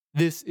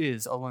This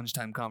is a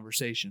lunchtime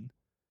conversation.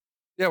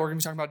 Yeah, we're gonna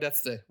be talking about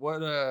death today. What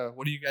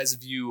do you guys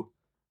view,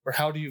 or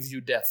how do you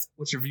view death?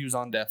 What's your views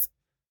on death?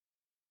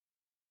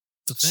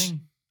 It's a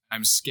thing.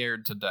 I'm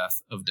scared to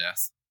death of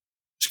death.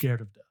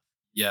 Scared of death.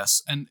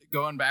 Yes. And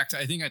going back to,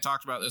 I think I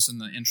talked about this in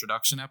the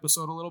introduction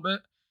episode a little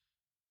bit.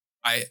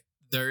 I'm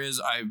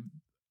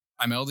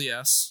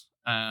LDS.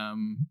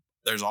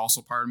 There's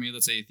also part of me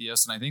that's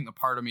atheist. And I think the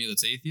part of me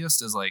that's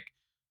atheist is like,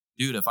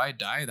 dude, if I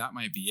die, that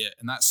might be it.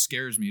 And that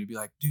scares me to be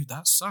like, dude,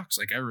 that sucks.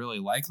 Like, I really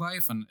like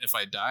life. And if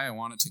I die, I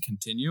want it to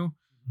continue.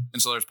 Mm-hmm.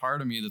 And so there's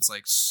part of me that's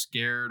like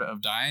scared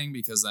of dying,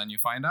 because then you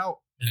find out.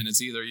 And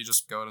it's either you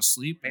just go to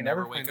sleep and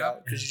never wake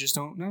up, because you just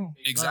don't know.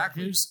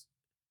 Exactly.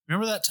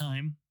 Remember that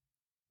time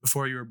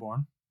before you were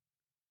born?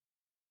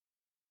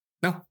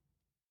 No.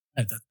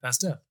 That's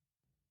death.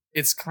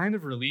 It's kind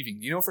of relieving.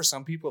 You know, for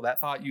some people, that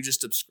thought you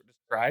just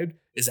described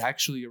is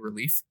actually a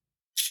relief.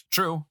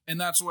 True. And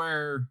that's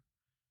where...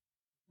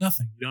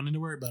 Nothing. You don't need to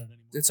worry about it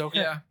anymore. It's okay.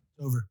 Yeah.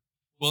 It's over.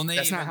 Well,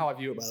 that's not how I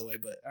view it, by the way,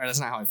 or that's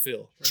not how I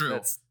feel. True.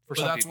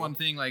 That's one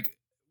thing, like,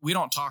 we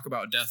don't talk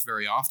about death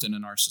very often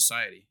in our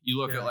society. You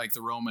look at like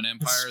the Roman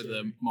Empire,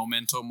 the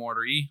memento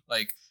mori,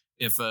 like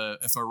if a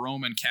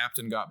Roman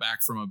captain got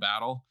back from a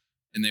battle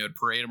and they would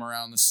parade him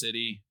around the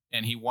city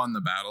and he won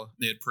the battle,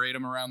 they'd parade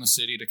him around the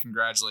city to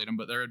congratulate him,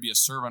 but there would be a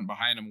servant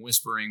behind him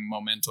whispering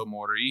memento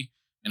mori.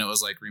 And it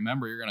was like,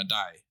 remember, you're going to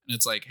die. And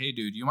it's like, hey,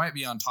 dude, you might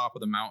be on top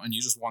of the mountain.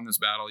 You just won this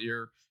battle.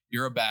 You're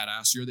a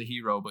badass. You're the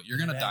hero, but you're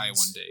going to die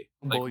one day.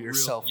 Blow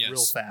yourself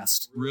real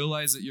fast.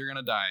 Realize that you're going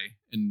to die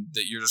and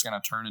that you're just going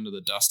to turn into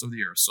the dust of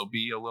the earth. So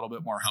be a little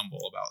bit more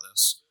humble about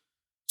this.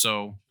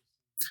 So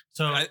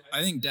I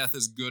think death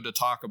is good to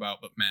talk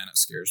about, but man, it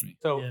scares me.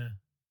 So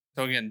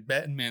again,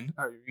 Bet and Min,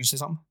 are you going to say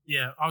something?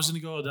 Yeah, I was going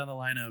to go down the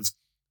line of,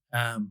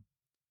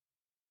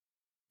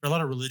 for a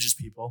lot of religious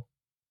people,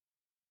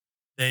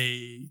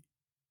 you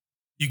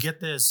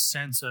get this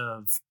sense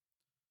of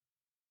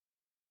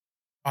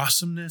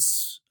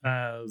awesomeness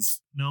of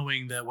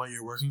knowing that what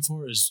you're working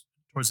for is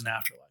towards an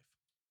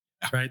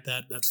afterlife, right?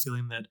 That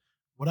feeling that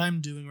what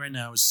I'm doing right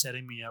now is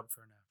setting me up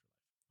for an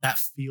afterlife. That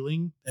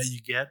feeling that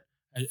you get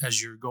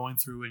as you're going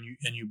through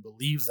and you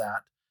believe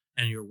that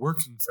and you're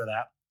working for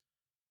that,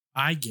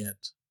 I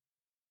get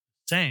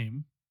the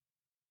same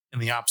in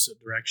the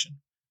opposite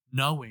direction,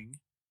 knowing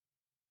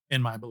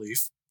in my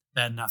belief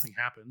that nothing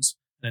happens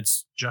and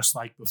it's just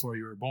like before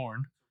you were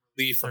born.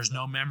 There's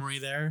no memory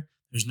there.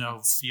 There's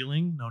no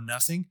feeling, no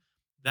nothing.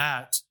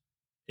 That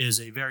is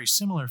a very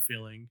similar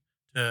feeling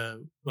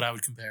to what I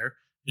would compare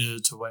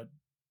to what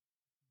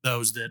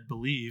those that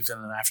believe in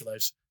an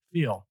afterlife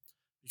feel,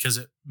 because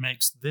it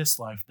makes this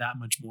life that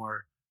much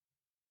more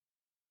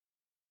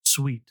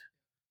sweet.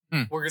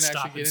 We're going to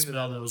actually get into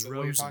that. Those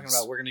what you're talking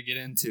about, we're going to get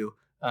into.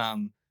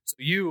 So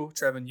you,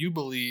 Trevin, you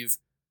believe,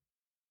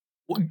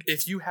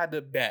 if you had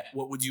to bet,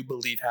 what would you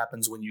believe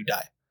happens when you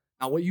die?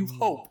 Not what you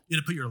hope. You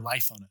had to put your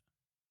life on it.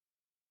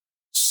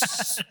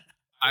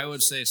 I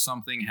would say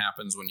something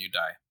happens when you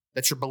die.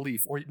 That's your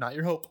belief, or not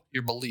your hope,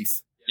 your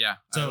belief. Yeah,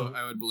 so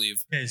I would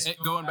believe.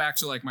 Going back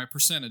to like my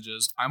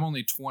percentages, I'm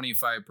only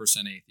 25%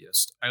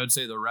 atheist. I would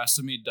say the rest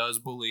of me does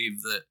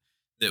believe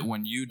that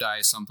when you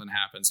die, something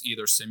happens.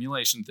 Either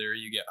simulation theory,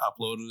 you get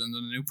uploaded into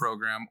the new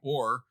program,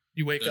 or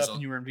you wake up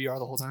and you were in VR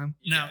the whole time.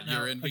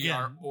 You're in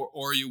VR,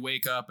 or you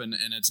wake up and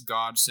it's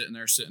God sitting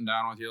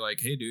down with you, like,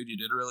 hey, dude, you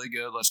did really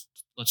good.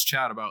 Let's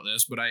chat about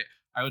this. But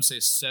I would say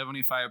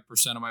 75%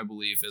 of my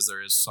belief is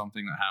there is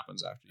something that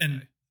happens after you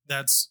die.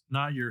 That's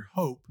not your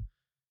hope.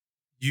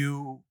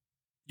 You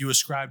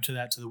ascribe to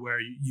that to where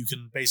you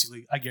can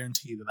basically, I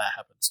guarantee that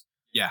happens.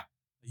 Yeah.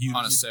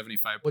 On a 75%.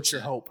 What's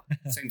your hope?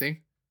 Same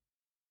thing?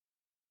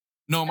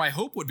 No, my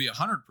hope would be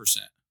 100%.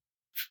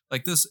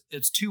 Like this,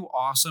 it's too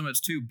awesome.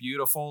 It's too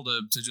beautiful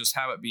to just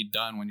have it be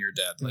done when you're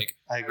dead. Like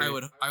I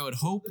agree. I would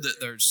hope that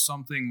there's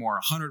something more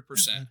 100%.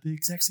 The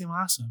exact same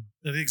awesome.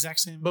 The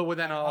exact same. But would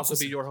that also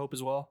be your hope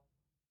as well?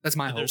 That's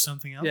my hope. There's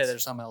something else? Yeah,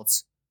 there's something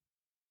else.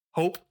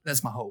 Hope,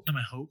 that's my hope. That's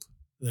my hope.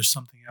 There's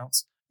something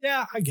else.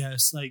 Yeah, I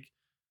guess. Like,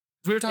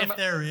 we were talking if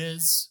there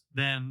is,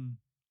 then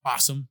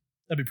awesome.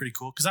 That'd be pretty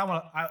cool. Because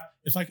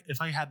if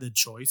I had the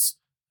choice,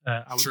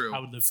 I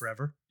would live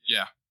forever.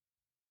 Yeah.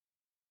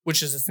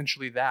 Which is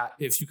essentially that,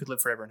 if you could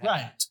live forever.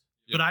 Right.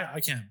 Yep. But I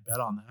can't bet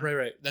on that.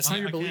 Right. That's not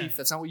your belief.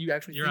 That's not what you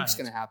actually think is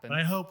going to happen. But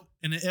I hope,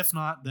 and if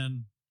not,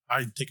 then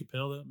I take a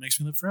pill that makes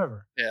me live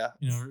forever. Yeah.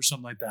 Or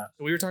something like that.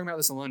 So we were talking about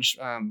this at lunch,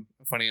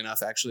 funny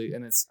enough, actually,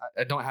 and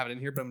I don't have it in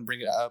here, but I'm going to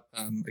bring it up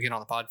again on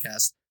the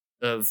podcast,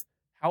 of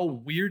how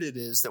weird it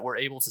is that we're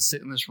able to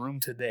sit in this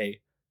room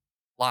today,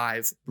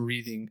 live,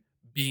 breathing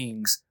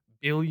beings,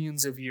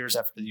 billions of years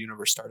after the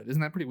universe started.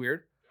 Isn't that pretty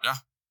weird? Yeah.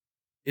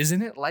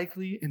 Isn't it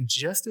likely and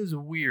just as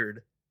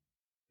weird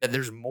that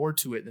there's more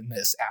to it than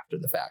this after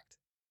the fact?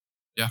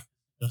 Yeah.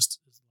 Just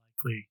as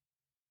likely.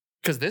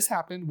 Because this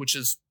happened, which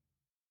is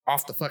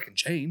off the fucking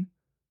chain.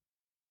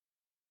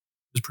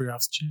 It's pretty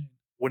off the chain.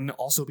 Wouldn't it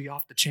also be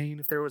off the chain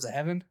if there was a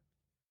heaven?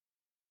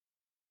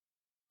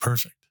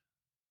 Perfect.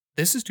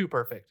 This is too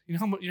perfect. You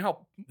know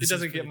how it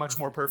doesn't get much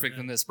more perfect yeah.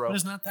 than this, bro. But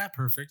it's not that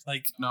perfect.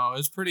 Like, No,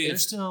 it's pretty.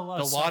 there's still a lot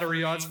The of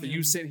lottery odds for suffering you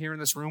and- sitting here in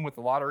this room with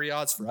the lottery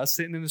odds for us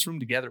sitting in this room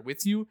together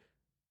with you,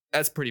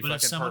 that's pretty But if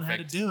fucking someone perfect.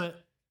 had to do it,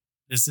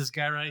 it's this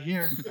guy right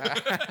here.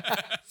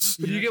 But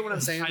you get what I'm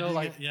saying, though?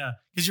 Like, yeah,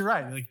 because you're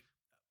right. Like,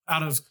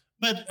 out of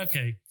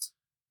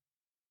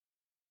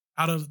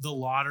the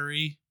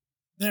lottery,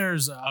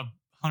 there's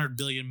 100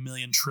 billion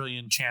million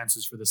trillion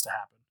chances for this to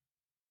happen.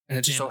 and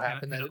it just so And-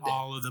 happened and that it did.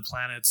 all of the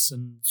planets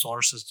and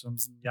solar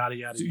systems and yada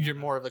yada. So yada. you're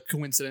more of a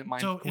coincident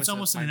mind. So it's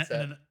almost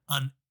mindset.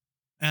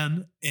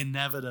 an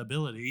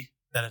inevitability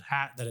that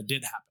it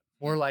did happen.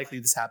 More likely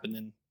this happened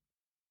in.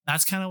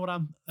 That's kind of what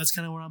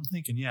I'm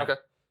thinking. Yeah. Okay.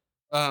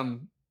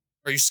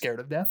 Are you scared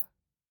of death?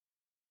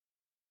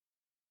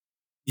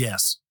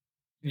 Yes.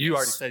 You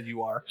already said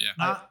you are.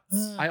 Yeah.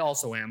 I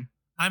also am.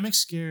 I'm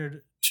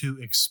scared to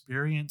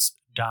experience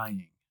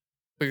dying,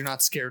 But you're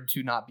not scared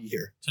to not be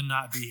here. to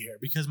not be here,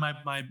 because my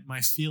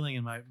feeling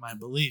and my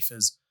belief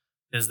is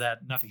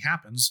that nothing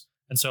happens.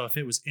 And so if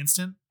it was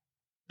instant,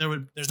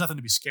 there's nothing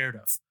to be scared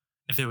of.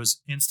 If it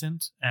was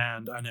instant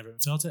and I never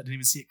felt it, I didn't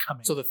even see it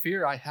coming. So the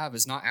fear I have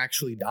is not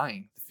actually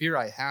dying. The fear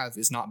I have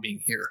is not being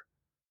here.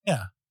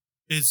 yeah,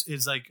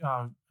 it's like,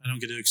 I don't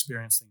get to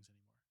experience things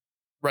anymore.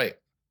 Right.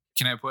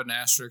 Can I put an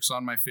asterisk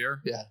on my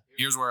fear? Yeah.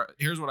 Here's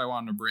what I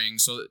wanted to bring.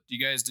 So,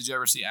 did you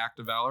ever see Act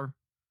of Valor?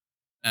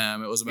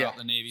 It was about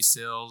the Navy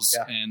SEALs,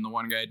 and the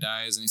one guy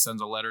dies, and he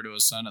sends a letter to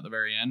his son at the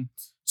very end.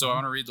 So, I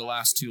want to read the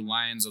last two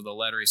lines of the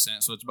letter he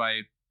sent. So, it's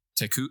by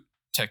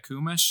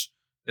Tekumish,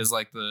 is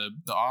like the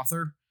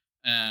author.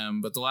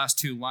 But the last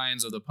two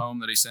lines of the poem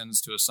that he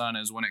sends to his son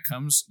is, "When it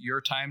comes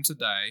your time to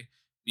die,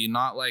 be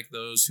not like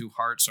those whose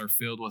hearts are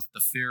filled with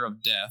the fear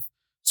of death,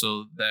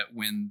 so that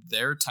when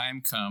their time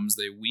comes,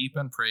 they weep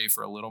and pray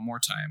for a little more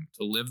time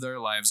to live their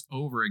lives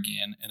over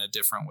again in a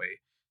different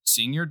way.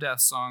 Sing your death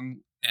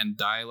song and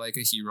die like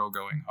a hero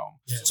going home."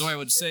 Yes. So I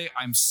would say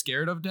I'm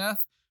scared of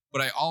death,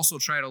 but I also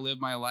try to live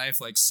my life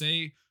like,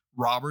 say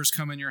robbers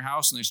come in your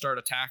house and they start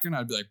attacking,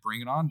 I'd be like, bring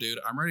it on, dude.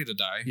 I'm ready to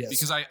die. Yes.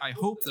 Because I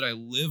hope that I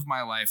live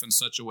my life in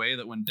such a way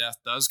that when death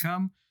does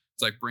come,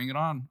 it's like, bring it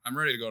on. I'm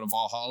ready to go to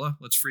Valhalla.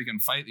 Let's freaking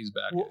fight these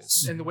bad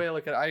guys. And the way I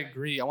look at it, I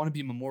agree. I want to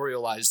be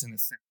memorialized in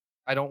this thing.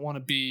 I don't want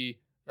to be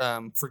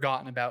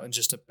forgotten about in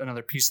just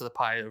another piece of the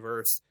pie of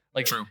Earth.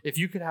 Like, True. If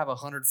you could have a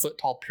 100-foot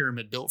tall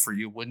pyramid built for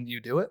you, wouldn't you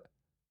do it?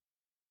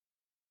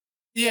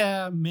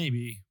 Yeah,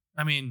 maybe.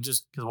 I mean,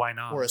 just because why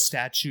not? Or a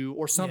statue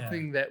or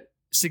something that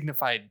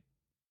signified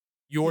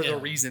you're the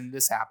reason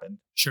this happened.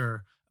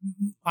 Sure.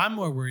 I'm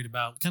more worried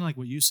about kind of like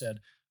what you said.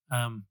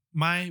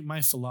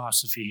 My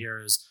philosophy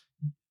here is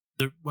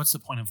what's the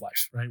point of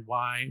life, right?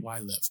 Why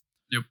live?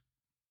 Yep.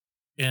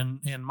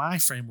 In my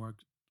framework,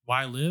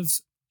 why live?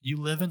 You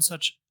live in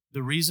such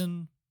the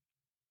reason.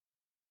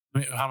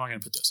 How am I going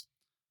to put this?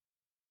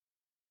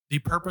 The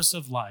purpose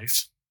of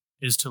life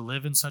is to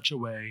live in such a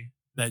way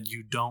that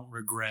you don't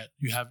regret.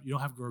 You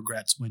don't have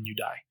regrets when you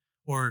die,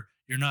 or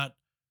you're not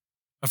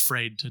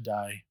afraid to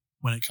die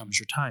when it comes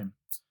your time.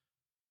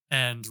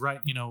 And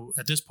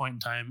at this point in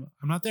time,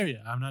 I'm not there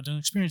yet. I'm not done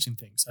experiencing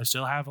things. I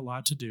still have a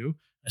lot to do.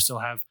 I still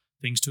have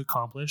things to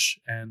accomplish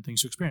and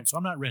things to experience. So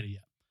I'm not ready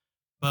yet.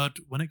 But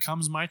when it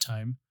comes my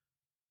time,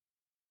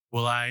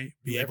 will I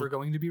be ever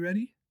going to be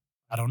ready?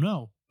 I don't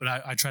know. But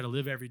I try to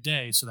live every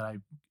day so that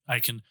I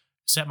can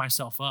set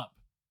myself up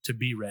to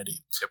be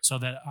ready. Yep. So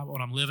that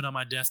when I'm living on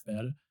my deathbed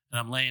and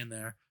I'm laying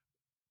there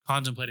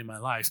contemplating my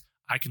life,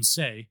 I can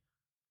say,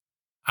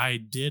 I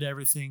did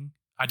everything.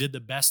 I did the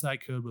best that I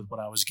could with what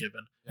I was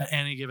given at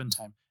any given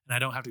time. And I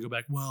don't have to go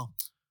back, well,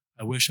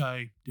 I wish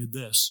I did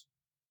this.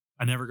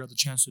 I never got the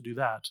chance to do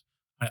that.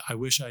 I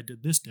wish I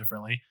did this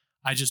differently.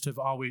 I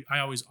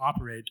always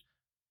operate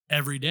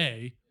every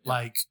day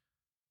like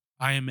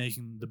I am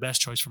making the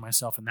best choice for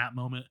myself in that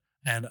moment.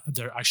 And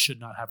I should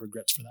not have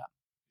regrets for that.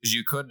 Because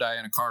you could die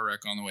in a car wreck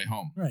on the way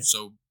home. Right.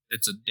 So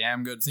it's a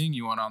damn good thing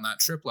you went on that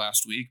trip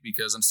last week,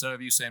 because instead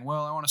of you saying,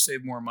 well, I want to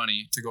save more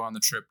money to go on the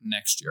trip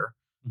next year.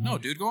 Mm-hmm. No,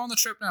 dude, go on the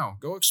trip now.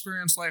 Go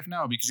experience life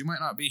now, because you might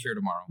not be here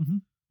tomorrow. Mm-hmm.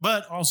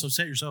 But also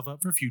set yourself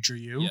up for future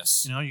you.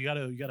 Yes. You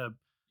gotta.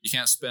 You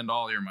can't spend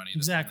all your money.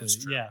 Exactly.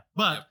 Yeah.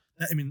 But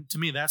to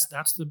me, that's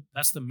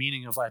the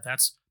meaning of life.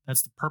 That's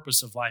the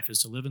purpose of life, is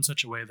to live in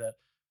such a way that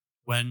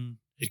when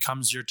it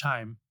comes your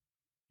time,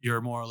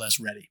 you're more or less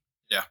ready.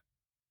 Yeah.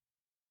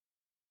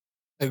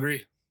 I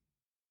agree.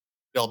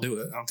 We all do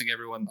it. I don't think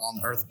everyone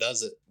on Earth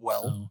does it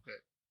well.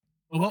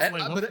 No.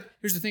 But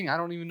here's the thing. I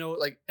don't even know,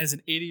 like, as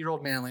an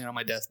 80-year-old man laying on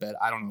my deathbed,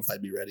 I don't know if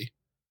I'd be ready.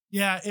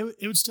 Yeah,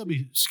 it would still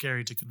be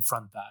scary to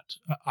confront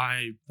that.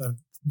 I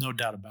no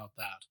doubt about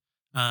that.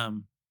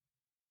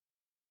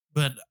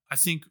 But I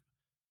think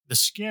the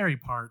scary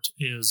part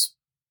is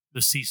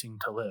the ceasing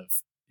to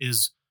live.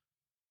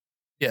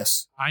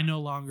 Yes. I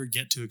no longer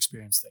get to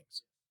experience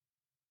things.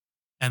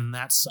 And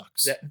that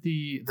sucks.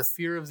 The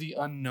fear of the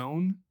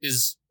unknown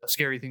is a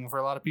scary thing for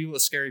a lot of people.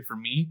 It's scary for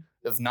me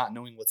of not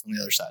knowing what's on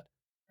the other side.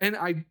 And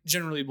I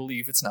generally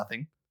believe it's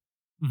nothing.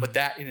 Mm-hmm. But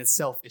that in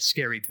itself is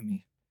scary to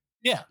me.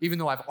 Yeah. Even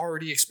though I've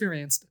already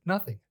experienced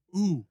nothing.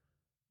 Ooh.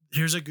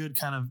 Here's a good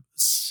kind of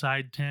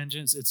side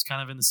tangent. It's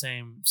kind of in the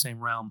same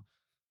realm.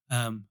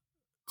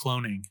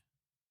 Cloning,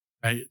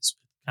 right? It's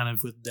kind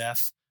of with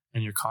death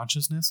and your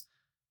consciousness.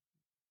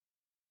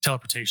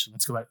 Teleportation.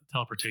 Let's go back to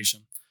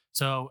teleportation.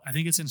 So I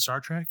think it's in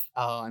Star Trek.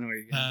 Oh, I know where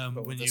you're going.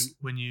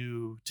 When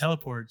you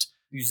teleport,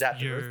 you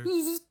zap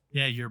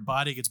your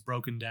body gets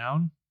broken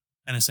down,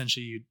 and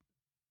essentially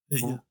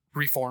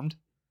reformed.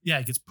 Yeah,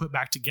 it gets put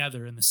back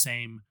together in the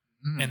same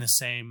manner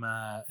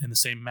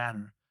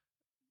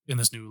in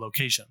this new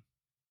location.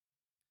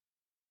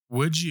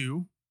 Would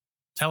you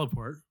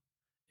teleport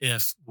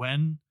if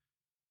when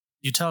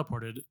you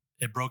teleported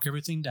it broke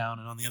everything down,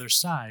 and on the other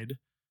side,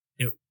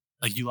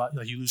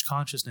 you lose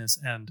consciousness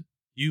and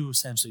you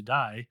essentially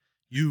die?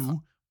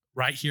 You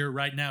right here,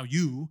 right now,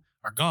 you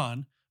are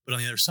gone, but on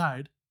the other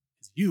side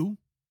is you,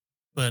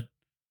 but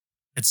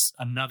it's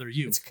another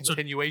you. It's a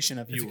continuation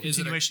of you. It's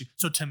a continuation.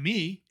 So to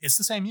me, it's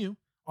the same you,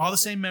 all the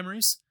same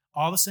memories,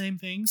 all the same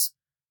things,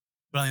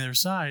 but on the other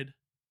side,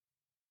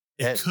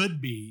 it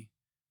could be.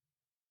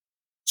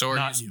 So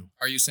you.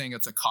 Are you saying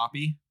it's a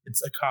copy?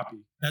 It's a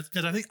copy. That's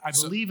because I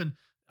believe in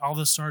all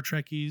the Star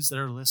Trekkies that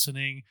are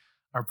listening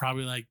are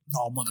probably like,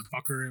 "Oh,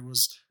 motherfucker, it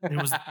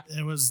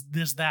was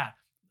this, that."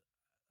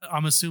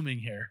 I'm assuming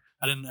here.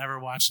 I didn't ever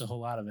watch a whole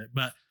lot of it,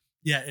 but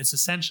yeah, it's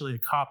essentially a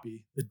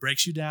copy. It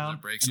breaks you down.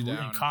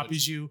 And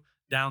copies you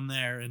down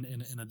there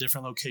in a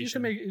different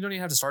location. You don't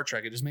even have to Star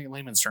Trek it. Just make it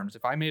layman's terms.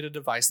 If I made a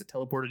device that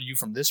teleported you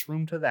from this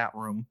room to that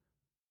room,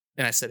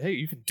 and I said,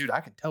 "Hey,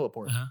 I can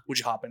teleport," would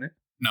you hop in it?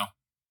 No.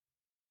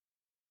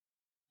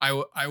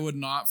 I would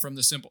not, from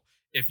the simple.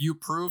 If you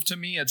prove to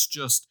me it's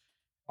just...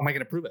 How am I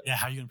going to prove it? Yeah,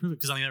 how are you going to prove it?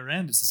 Because on the other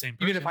end, it's the same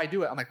person. Even if I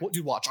do it, I'm like, well,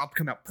 dude, watch. I'll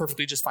come out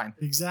perfectly just fine.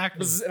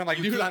 Exactly. And I'm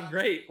like, dude, I'm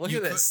great. Look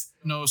at this.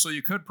 No, so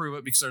you could prove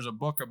it because there's a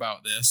book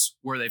about this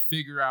where they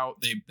figure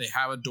out, they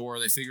have a door,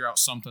 they figure out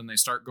something, they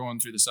start going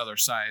through this other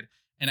side.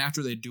 And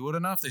after they do it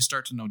enough, they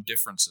start to know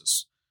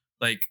differences.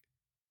 Like,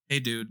 hey,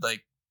 dude,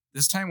 like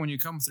this time when you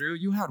come through,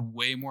 you had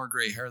way more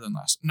gray hair than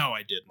last. No,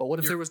 I didn't. But what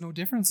if there was no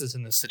differences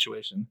in this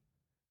situation?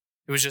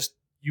 It was just...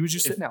 You would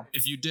just sit down.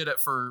 If you did it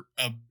for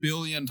 1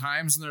 billion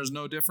times and there's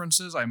no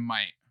differences, I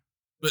might.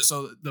 But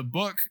so the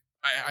book,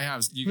 I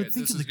have, you guys,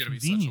 this is going to be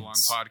such a long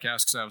podcast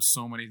because I have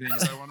so many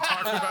things I want to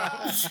talk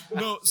about.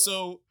 No,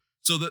 so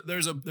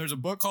there's a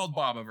book called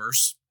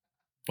Bobaverse.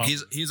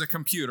 He's a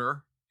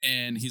computer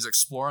and he's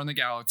exploring the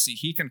galaxy.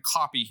 He can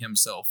copy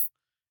himself.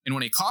 And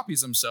when he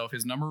copies himself,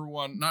 his number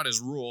one, not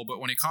his rule, but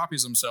when he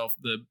copies himself,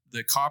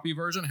 the copy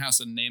version has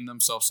to name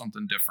themselves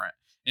something different.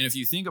 And if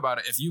you think about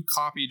it, if you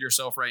copied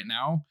yourself right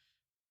now,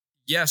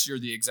 yes, you're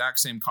the exact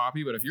same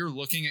copy, but if you're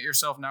looking at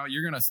yourself now,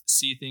 you're going to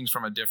see things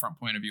from a different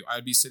point of view.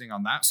 I'd be sitting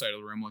on that side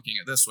of the room looking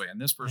at this way, and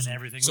this person. And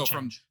everything so would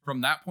change.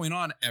 From that point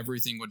on,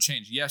 everything would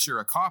change. Yes, you're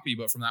a copy,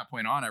 but from that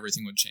point on,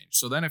 everything would change.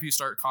 So then if you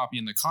start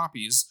copying the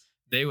copies,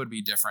 they would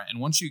be different. And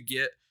once you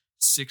get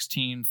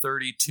 16,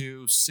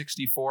 32,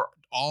 64,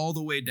 all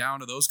the way down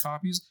to those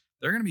copies,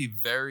 they're going to be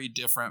very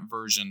different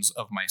versions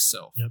of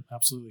myself. Yep,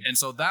 absolutely. And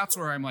so that's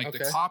where I'm like,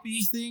 the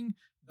copy thing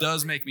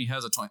does make me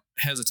hesitant.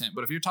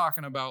 But if you're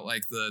talking about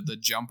like the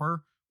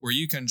jumper where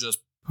you can just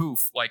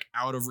poof like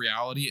out of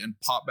reality and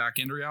pop back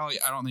into reality,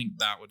 I don't think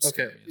that would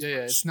scare me as much.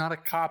 It's not a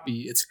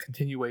copy, it's a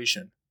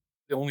continuation.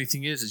 The only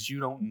thing is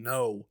you don't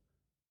know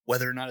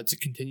whether or not it's a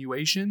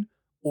continuation,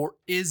 or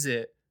is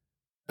it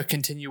a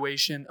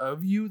continuation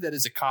of you that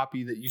is a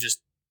copy that you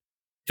just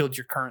killed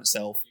your current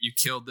self. You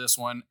killed this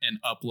one and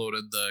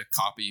uploaded the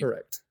copy.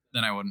 Correct.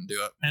 Then I wouldn't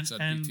do it.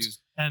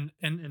 And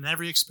in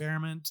every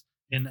experiment,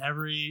 in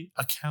every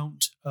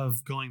account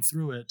of going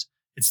through it,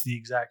 it's the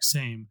exact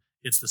same.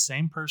 It's the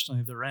same person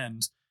at the other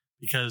end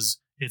because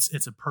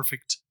it's a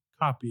perfect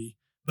copy.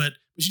 But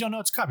you don't know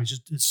it's a copy.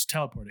 It's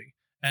teleporting.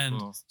 And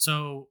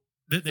so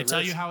they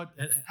tell you how it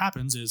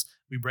happens is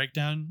we break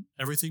down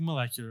everything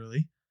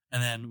molecularly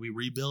and then we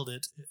rebuild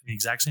it in the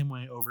exact same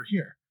way over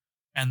here.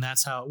 And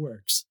that's how it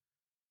works.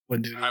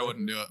 I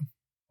wouldn't do it.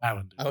 I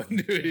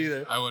wouldn't do it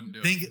either. I wouldn't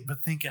do it.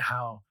 But think of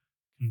how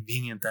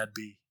convenient that'd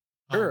be.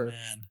 Sure. Oh,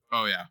 man.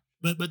 Oh, yeah.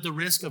 But the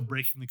risk of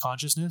breaking the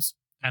consciousness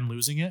and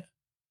losing it,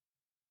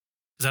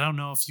 because I don't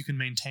know if you can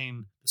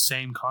maintain the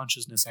same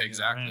consciousness on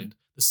the other end,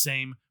 the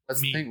same. That's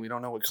the thing. We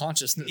don't know what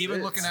consciousness is.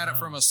 Even looking at it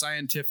from a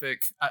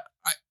scientific,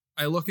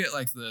 I look at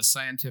like the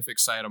scientific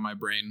side of my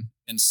brain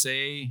and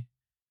say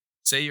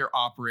you're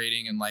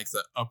operating in like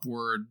the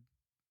upward,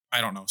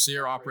 I don't know, say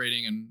you're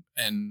operating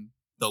in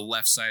the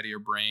left side of your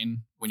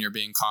brain when you're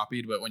being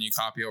copied, but when you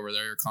copy over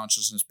there, your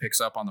consciousness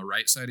picks up on the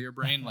right side of your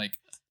brain. Like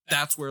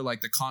that's where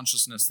like the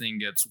consciousness thing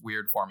gets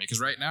weird for me. Cause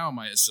right now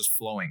it's just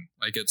flowing.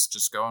 Like it's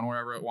just going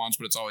wherever it wants,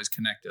 but it's always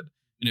connected.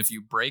 And if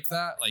you break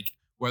that, like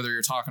whether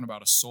you're talking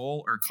about a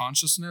soul or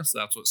consciousness,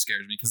 that's what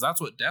scares me. Cause that's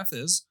what death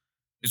is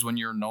when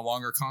you're no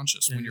longer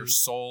conscious, when your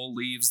soul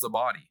leaves the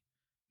body.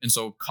 And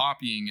so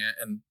copying it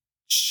and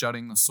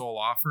shutting the soul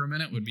off for a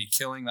minute would be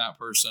killing that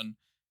person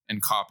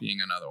and copying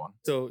another one.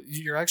 So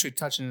you're actually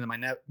touching into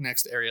my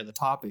next area of the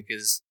topic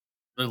is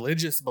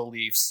religious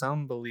beliefs.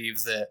 Some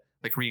believe that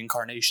like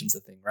reincarnation's a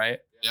thing, right?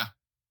 Yeah.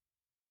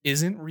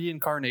 Isn't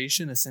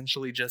reincarnation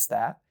essentially just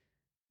that?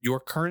 your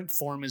current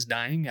form is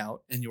dying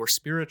out and your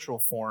spiritual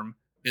form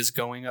is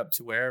going up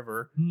to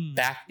wherever,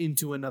 back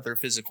into another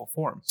physical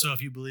form. So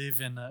if you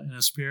believe in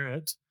a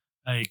spirit,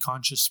 a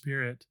conscious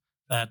spirit,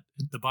 that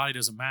the body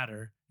doesn't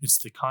matter, it's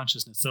the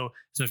consciousness. So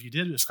if you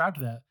did ascribe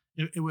to that,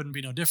 it wouldn't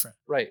be no different.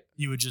 Right.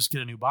 You would just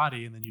get a new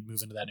body and then you'd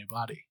move into that new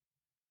body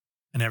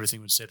and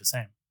everything would stay the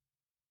same.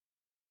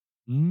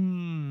 I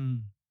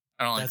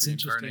don't like That's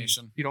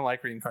reincarnation. You don't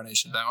like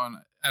reincarnation. That one,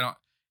 I don't.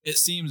 It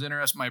seems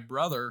interesting. My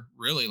brother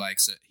really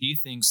likes it. He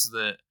thinks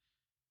that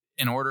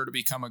in order to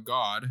become a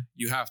god,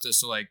 you have to,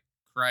 so like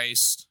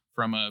Christ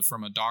from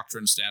a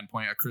doctrine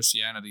standpoint, a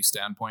Christianity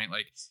standpoint,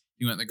 like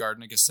he went in the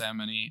Garden of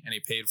Gethsemane and he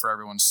paid for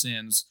everyone's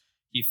sins.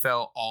 He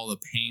felt all the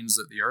pains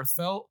that the earth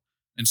felt.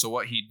 And so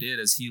what he did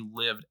is he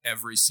lived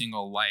every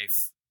single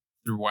life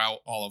throughout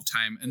all of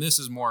time. And this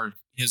is more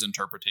his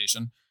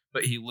interpretation,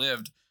 but he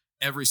lived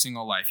every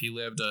single life. He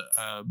lived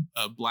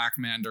a black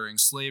man during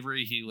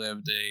slavery. He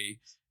lived a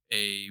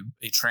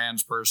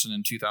trans person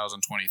in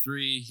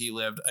 2023. He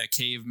lived a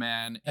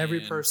caveman.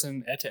 Every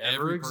person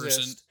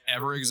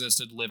ever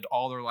existed lived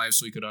all their lives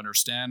so he could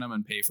understand them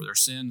and pay for their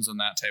sins and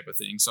that type of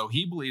thing. So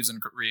he believes in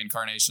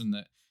reincarnation,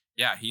 that,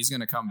 yeah, he's going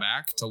to come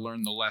back to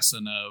learn the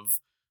lesson of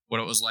what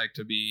it was like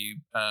to be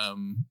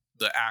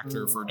the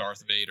actor for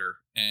Darth Vader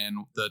and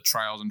the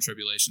trials and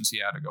tribulations he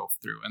had to go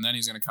through. And then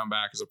he's going to come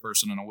back as a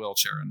person in a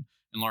wheelchair and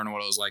learn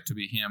what it was like to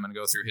be him and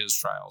go through his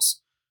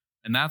trials.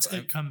 And that's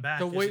come back.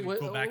 So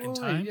go back in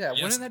time. Yeah,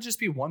 Yes. wouldn't that just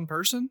be one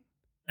person?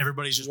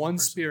 Everybody's just one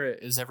person. spirit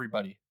is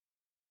everybody.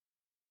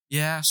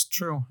 Yeah, it's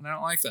true. And I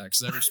don't like that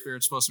because every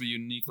spirit's supposed to be a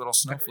unique little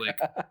snowflake.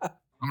 I'm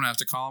going to have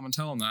to call him and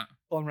tell him that.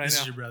 Call him right This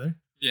now. is your brother.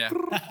 Yeah.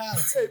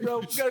 Hey, bro,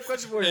 we got a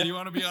question for you. Hey, do you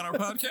want to be on our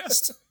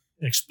podcast?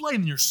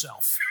 Explain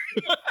yourself.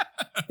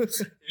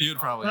 You'd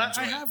probably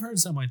enjoy I it. have heard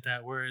something like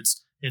that where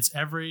it's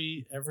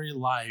every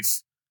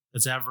life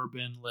that's ever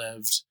been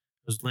lived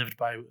was lived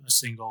by a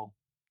single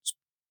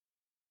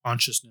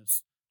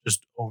consciousness,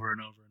 just over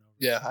and over and over.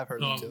 Yeah, I've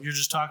heard that So too. you're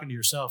just talking to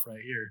yourself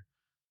right here.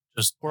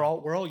 Just We're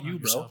all talking you, to bro.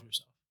 yourself.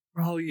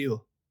 We're all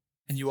you,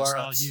 and you are We're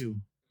all us. you.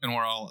 And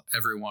we're all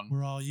everyone.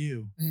 We're all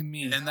you.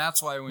 And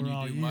that's why when We're you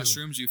all do you.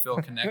 mushrooms, you feel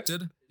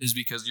connected, is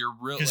because you're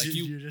real. Because Like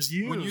you're just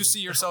you. when you see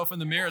yourself in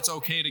the mirror, it's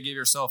okay to give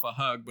yourself a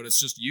hug, but it's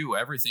just you.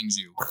 Everything's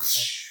you.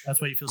 That's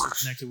why you feel so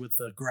connected with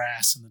the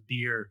grass and the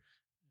deer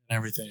and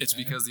everything. It's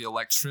right? because the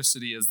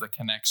electricity is the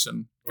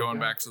connection. Going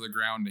back to the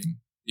grounding,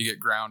 you get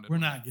grounded. We're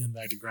not getting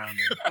back to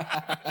grounding.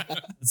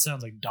 It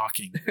sounds like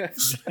docking. It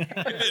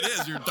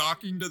is. You're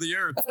docking to the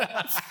earth.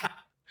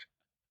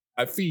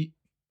 My feet.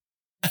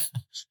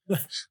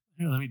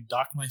 Here, let me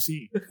dock my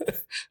feet.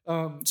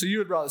 So you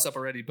had brought this up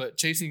already, but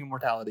chasing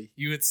immortality.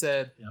 You had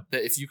said Yep.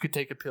 that if you could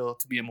take a pill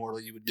to be immortal,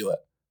 you would do it.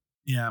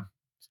 Yeah.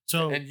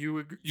 So And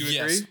you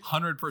Yes, agree?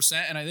 100%.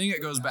 And I think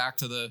it goes back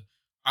to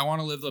I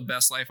want to live the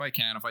best life I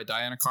can. If I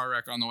die in a car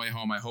wreck on the way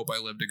home, I hope I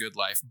lived a good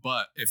life.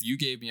 But if you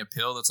gave me a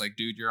pill that's like,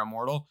 dude, you're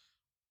immortal,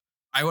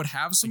 I would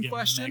have some I get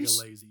questions.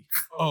 mega lazy.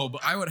 Oh,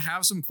 but I would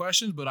have some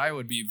questions, but I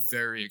would be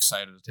very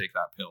excited to take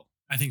that pill.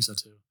 I think so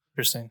too.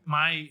 Interesting.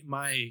 My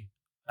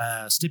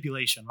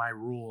stipulation, my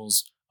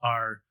rules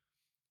are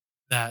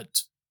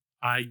that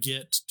I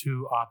get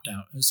to opt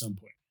out at some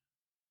point.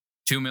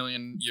 2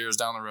 million years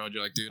down the road,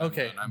 you're like, dude,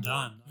 Okay, I'm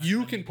done.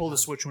 You I can need pull to the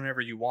done. switch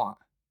whenever you want,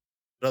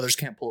 but others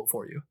can't pull it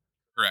for you.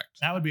 Correct.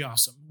 That would be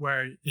awesome.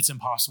 Where it's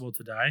impossible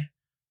to die.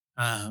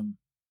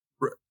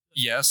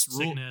 Yes.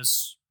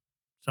 Sickness,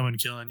 someone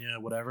killing you,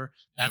 whatever.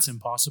 That's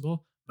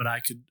impossible. But I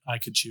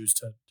could choose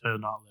to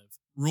not live.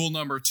 Rule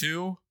number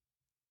 2,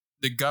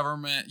 the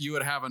government, you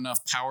would have enough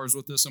powers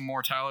with this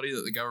immortality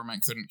that the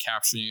government couldn't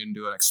capture you and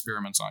do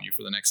experiments on you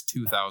for the next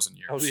 2,000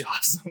 years. That would be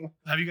awesome.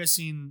 Have you guys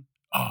seen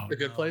The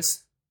Good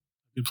Place?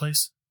 Good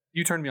Place?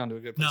 You turned me on to A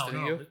Good Place, No,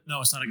 didn't no, you?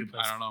 no, it's not a good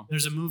place. I don't know.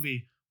 There's a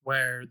movie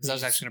where 'Cause I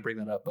was actually going to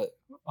bring that up,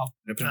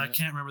 but I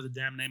can't remember the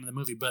damn name of the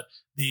movie, but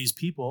these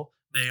people,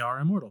 they are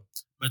immortal,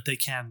 but they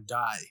can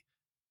die.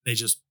 They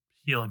just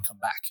heal and come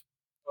back.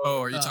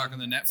 Oh, are you talking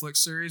the Netflix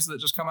series that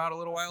just come out a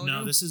little while ago?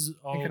 No, this is I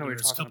know what older. you're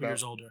It's a talking couple about.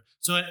 years older.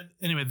 So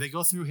anyway, they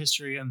go through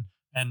history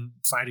and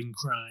fighting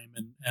crime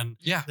and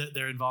Yeah.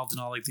 they're involved in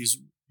all like these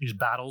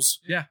battles.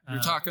 Yeah, you're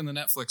talking the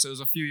Netflix. It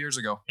was a few years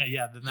ago.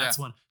 Yeah, then that's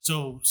one.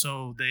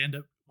 So they end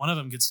up, one of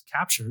them gets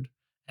captured,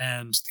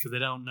 and because they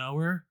don't know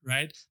her,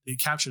 right? They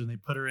captured and they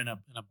put her in a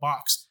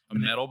box, A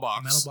metal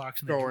box. a metal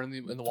box, and throw they her in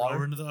the throw water.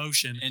 her into the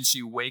ocean. And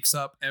she wakes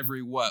up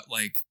every what?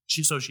 Like,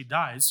 She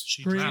dies.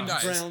 She Screams,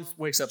 drowns drowns,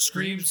 wakes up.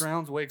 Screams,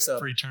 drowns, wakes up.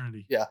 for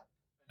eternity. Yeah.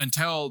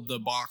 until the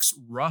box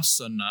rusts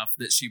enough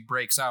that she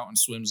breaks out and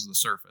swims to the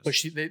surface. But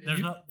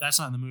That's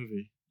not in the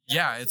movie.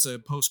 Yeah, it's a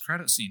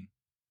post-credit scene.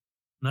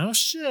 No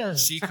shit.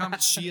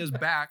 She is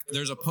back.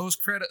 There's a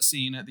post-credit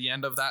scene at the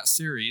end of that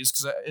series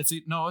because it's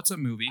a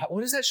movie.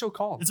 what is that show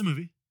called? It's a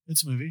movie.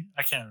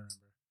 I can't remember.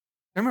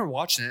 I remember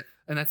watching it,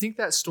 and I think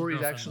that story is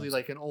girlfriend actually knows.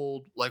 like an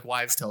old like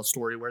wives' tale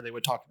story where they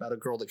would talk about a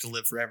girl that could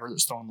live forever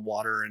that's thrown in the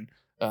water,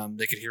 and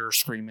they could hear her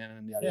screaming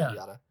and yada yada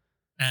yada.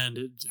 And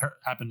it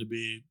happened to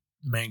be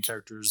the main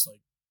character's like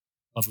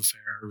love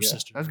affair or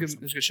sister. That's or good.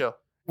 something. That's a good show.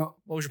 Oh,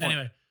 what was your point?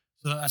 Anyway,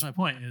 So that's my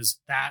point. Is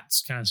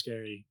that's kind of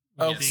scary.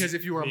 Oh, because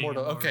if you were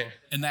immortal, okay.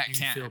 And that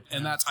can't,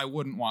 and that's, I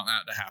wouldn't want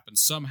that to happen.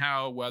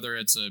 Somehow, whether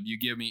it's you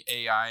give me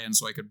AI and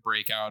so I could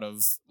break out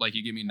of, like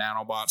you give me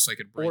nanobots so I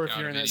could break out of anything. Or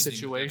if you're in that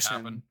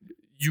situation,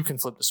 you can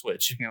flip the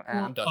switch. You know,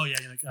 I'm done. Oh yeah,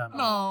 you're like,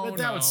 no, but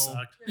that would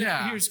suck.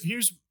 Yeah.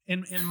 Here's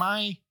in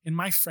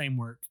my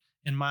framework,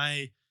 in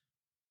my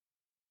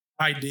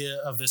idea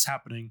of this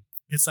happening,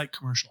 it's like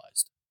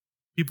commercialized.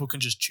 People can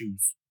just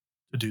choose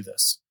to do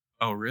this.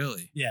 Oh,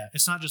 really? Yeah,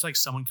 it's not just like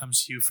someone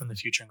comes to you from the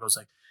future and goes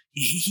like,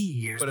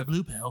 here's the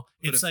blue pill.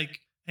 It's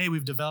like, hey,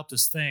 we've developed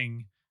this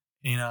thing.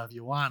 You know, if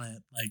you want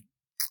it, like,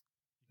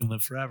 you can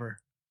live forever.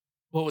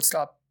 What would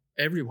stop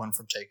everyone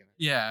from taking it?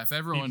 Yeah, if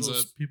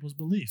everyone's people's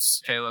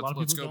beliefs. Okay,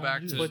 let's go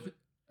back to.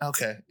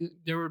 Okay,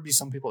 there would be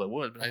some people that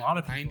would, but a lot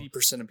of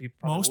 90% of people.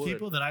 Most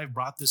people that I've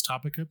brought this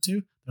topic up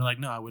to, they're like,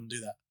 no, I wouldn't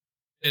do that.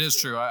 It is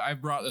true.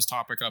 I've brought this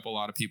topic up a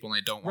lot of people and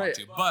they don't want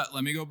to. But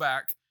let me go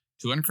back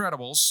to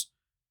Incredibles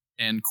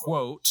and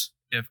quote,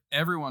 if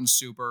everyone's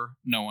super,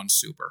 no one's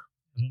super.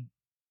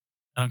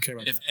 I don't care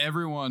about if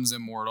everyone's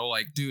immortal,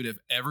 like, dude,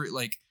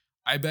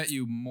 I bet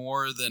you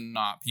more than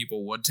not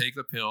people would take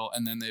the pill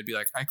and then they'd be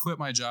like, I quit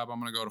my job. I'm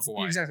going to go to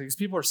Hawaii. Exactly. Because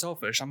people are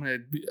selfish. I don't care.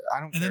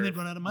 And then they'd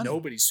run out of money.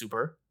 Nobody's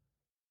super.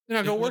 Then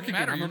I'll go work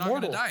again. You're not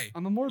going to die.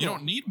 I'm immortal. You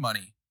don't need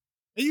money.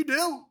 You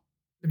do.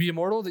 To be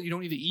immortal, that you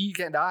don't need to eat, you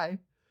can't die.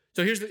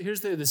 So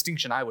here's the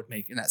distinction I would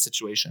make in that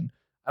situation.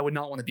 I would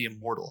not want to be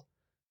immortal.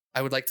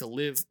 I would like to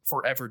live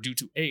forever due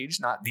to age,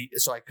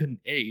 so I couldn't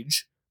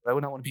age, but I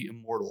would not want to be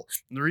immortal.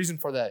 And the reason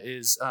for that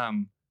is,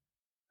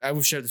 I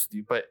will share this with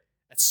you, but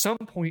at some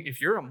point, if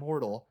you're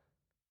immortal,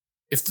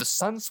 if the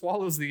sun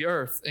swallows the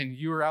earth and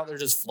you are out there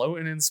just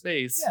floating in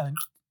space, then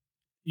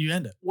you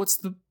end it. What's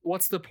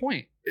the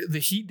point? The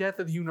heat death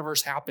of the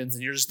universe happens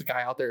and you're just the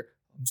guy out there.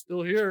 I'm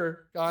still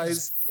here,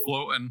 guys.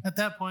 Floating. At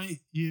that point,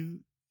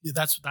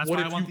 that's what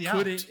why if I want the you out.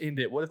 couldn't end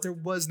it? What if there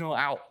was no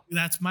out?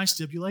 That's my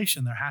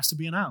stipulation. There has to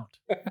be an out.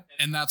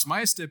 And that's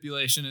my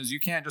stipulation is you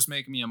can't just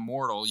make me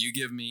immortal. You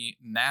give me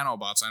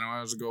nanobots. I know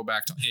I was go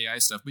back to AI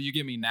stuff, but you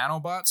give me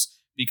nanobots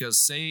because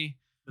say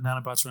the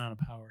nanobots run out of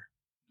power.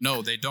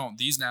 No, they don't.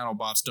 These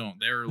nanobots don't.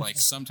 They're like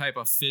some type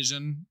of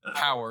fission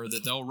power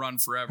that they'll run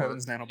forever.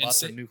 Heaven's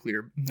nanobots are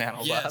nuclear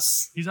nanobots.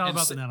 Yes. He's all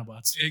about the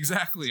nanobots.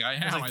 Exactly. I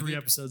am. There's like 3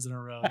 episodes in a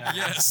row.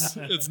 Yes,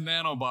 it's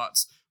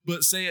nanobots.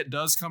 But say it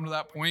does come to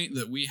that point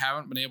that we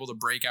haven't been able to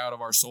break out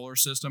of our solar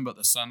system, but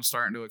the sun's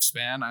starting to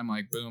expand. I'm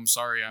like, boom,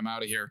 sorry, I'm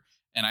out of here.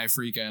 And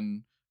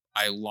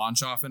I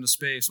launch off into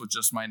space with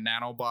just my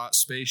nanobot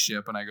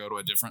spaceship and I go to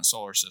a different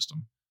solar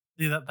system.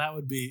 See, that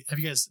would be, have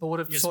you guys... But what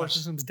if the solar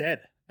system's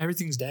dead?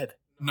 Everything's dead.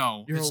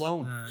 No. You're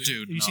alone.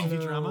 Dude, have you seen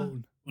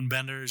Futurama? When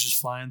Bender is just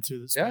flying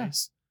through the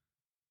space?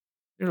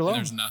 Yeah. You're alone. And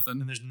there's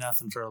nothing. And there's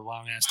nothing for a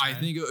long ass time. I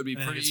think it would be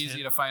pretty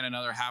easy to find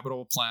another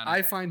habitable planet.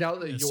 I find out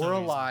that you're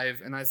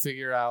alive and I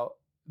figure out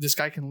this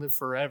guy can live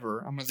forever.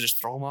 I'm going to just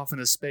throw him off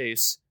into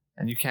space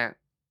and you can't.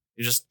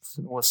 You're just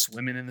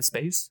swimming in the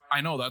space.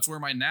 I know. That's where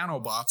my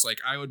nanobots, like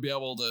I would be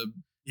able to...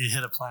 You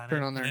hit a planet.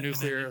 Turn on their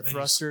nuclear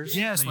thrusters.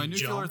 Yes, my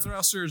nuclear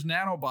thrusters,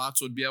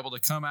 nanobots would be able to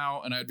come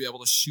out and I'd be able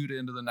to shoot it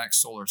into the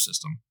next solar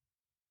system.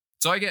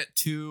 So I get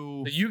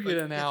two. You get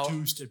an out.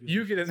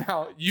 You get an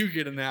out. You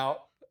get an out.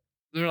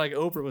 They're like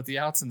Oprah with the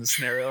outs in the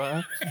scenario,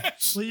 huh?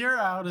 Well, your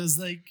out is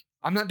like...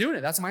 I'm not doing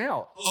it. That's my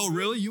out. Oh,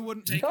 really? You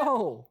wouldn't take it?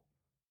 No.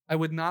 I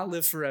would not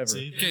live forever.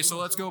 See? Okay, so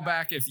let's go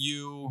back if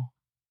you...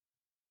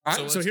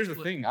 So here's the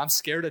thing. I'm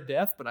scared of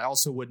death, but I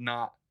also would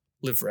not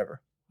live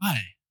forever. Why?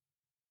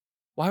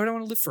 Why would I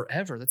want to live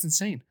forever? That's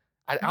insane.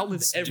 I'd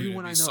outlive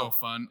everyone I know. So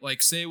fun.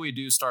 Like, say we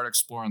do start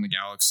exploring the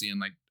galaxy in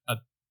like a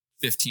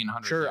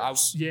 1500 Sure.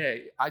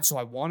 years. So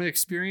I want to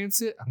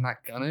experience it. I'm not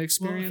gonna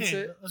experience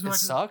it. It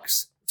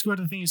sucks. Let's go back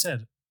to the thing you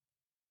said.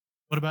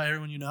 What about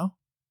everyone you know?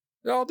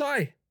 They'll all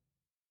die.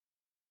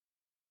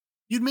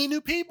 You'd meet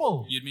new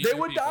people. They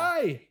would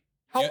die.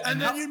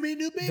 Then you'd meet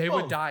new people. They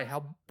would die.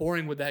 How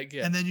boring would that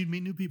get? And then you'd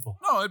meet new people.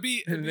 No, it'd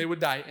be... And they would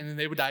die, and then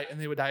they would die, and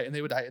they would die, and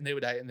they would die, and they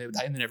would die, and they would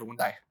die, and then everyone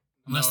die.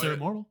 Unless they're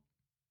immortal.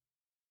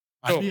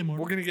 I'd be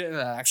immortal. We're going to get into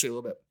that actually a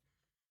little bit.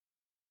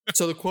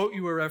 So the quote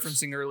you were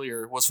referencing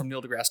earlier was from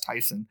Neil deGrasse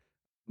Tyson.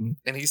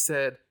 And he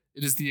said,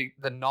 it is the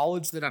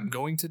knowledge that I'm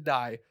going to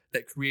die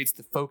that creates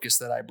the focus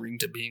that I bring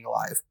to being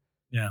alive.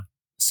 Yeah.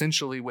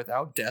 Essentially,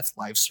 without death,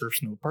 life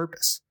serves no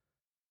purpose.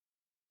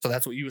 So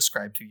that's what you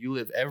ascribe to. You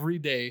live every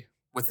day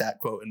with that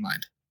quote in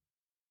mind.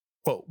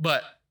 Quote,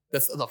 but the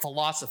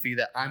philosophy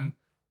that I'm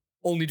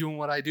only doing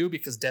what I do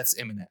because death's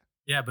imminent.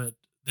 Yeah, but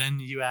then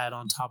you add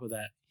on top of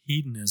that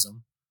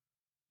hedonism.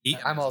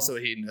 I'm also a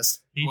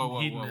hedonist.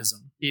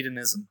 Hedonism.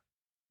 Hedonism.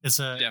 It's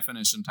a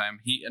definition time.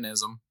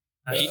 Hedonism.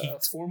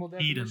 Formal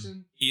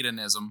definition.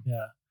 Hedonism.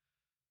 Yeah.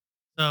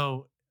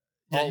 So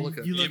I'll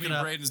look you look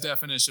at Braden's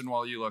definition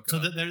while you look. So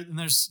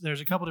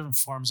there's a couple different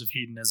forms of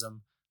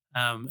hedonism,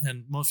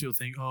 and most people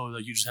think, oh,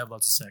 you just have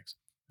lots of sex.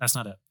 That's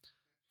not it.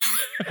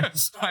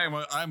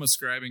 I'm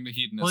ascribing to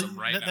hedonism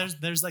now.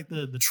 There's like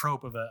the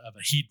trope of a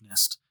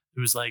hedonist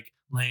who's like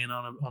laying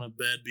on a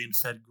bed being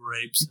fed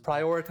grapes. You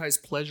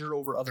prioritize pleasure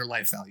over other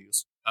life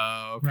values.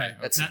 Oh, okay. Right.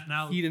 That's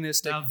now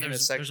hedonistic now in a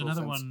there's sexual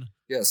another sense. one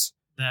Yes.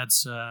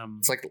 that's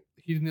It's like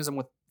hedonism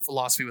with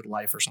philosophy with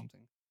life or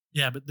something.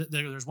 yeah, but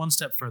there's one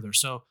step further.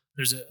 So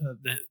there's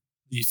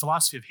the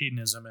philosophy of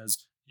hedonism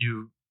is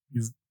you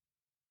to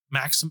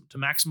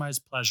maximize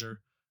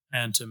pleasure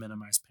and to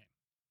minimize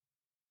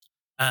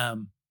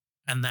pain.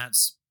 And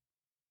that's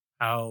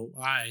how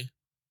I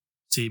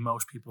see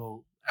most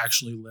people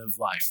actually live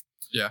life.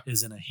 Yeah.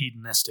 Is in a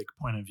hedonistic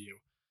point of view.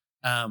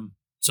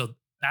 So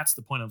that's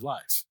the point of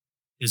life,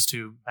 is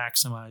to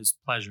maximize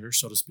pleasure,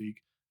 so to speak,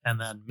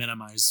 and then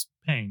minimize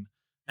pain.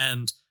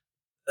 And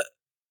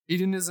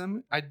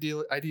Hedonism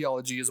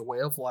ideology is a way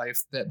of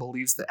life that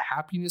believes that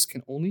happiness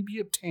can only be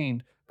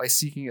obtained by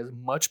seeking as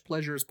much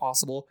pleasure as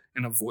possible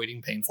and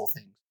avoiding painful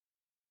things.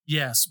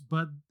 yes,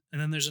 and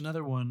then there's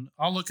another one.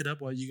 I'll look it up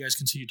while you guys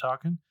continue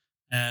talking.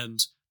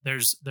 And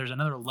there's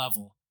another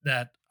level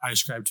that I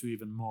ascribe to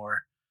even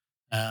more.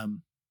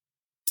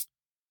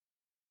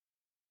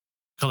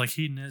 Called like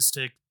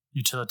hedonistic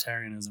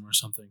utilitarianism or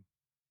something.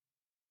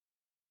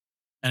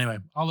 Anyway,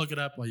 I'll look it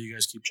up while you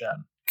guys keep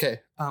chatting. Okay.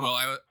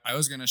 Well, I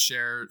was going to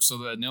share. So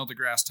the Neil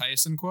deGrasse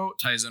Tyson quote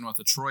ties in with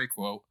the Troy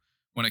quote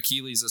when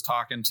Achilles is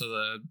talking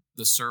to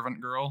the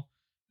servant girl,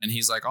 and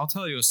he's like, "I'll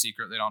tell you a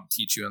secret they don't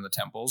teach you in the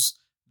temples.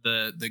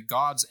 The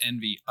gods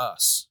envy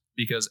us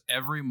because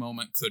every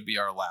moment could be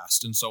our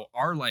last, and so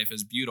our life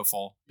is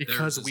beautiful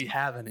because we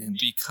have an end.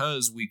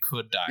 Because we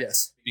could die.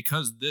 Yes.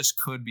 Because this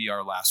could be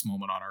our last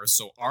moment on earth.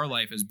 So our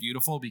life is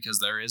beautiful because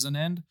there is an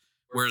end.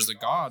 Whereas the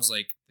gods,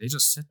 like, they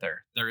just sit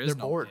there. They're no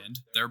bored. end.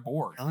 They're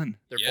bored. Done.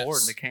 They're Yes. bored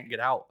and they can't get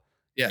out.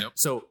 Yeah. Yep.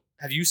 So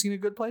have you seen A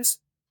Good Place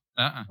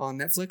Uh-uh. on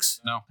Netflix?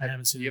 No. I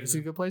haven't seen You it haven't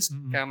seen A Good Place?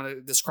 Mm-mm. Okay, I'm going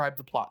to describe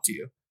the plot to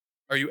you.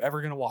 Are you ever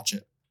going to watch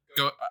it?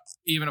 Go.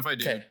 Even if I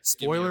do. Okay. give me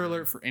Spoiler everything.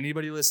 alert for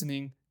anybody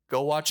listening.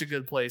 Go watch A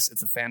Good Place.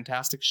 It's a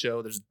fantastic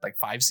show. There's like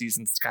 5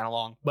 seasons. It's kind of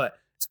long, but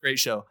it's a great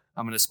show.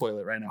 I'm going to spoil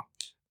it right now.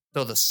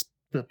 So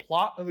the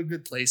plot of A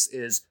Good Place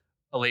is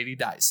a lady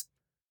dies.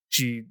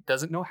 She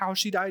doesn't know how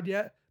she died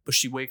yet, but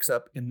she wakes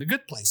up in the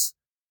good place.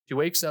 She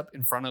wakes up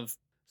in front of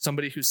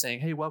somebody who's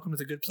saying, "Hey, welcome to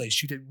the good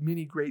place. You did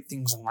many great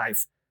things in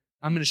life.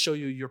 I'm going to show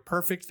you your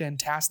perfect,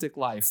 fantastic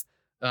life.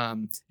 You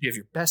have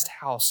your best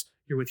house.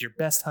 You're with your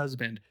best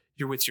husband.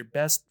 You're with your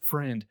best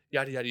friend,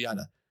 yada, yada,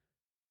 yada."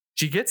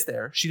 She gets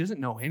there. She doesn't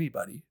know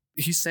anybody.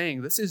 He's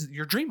saying, "This is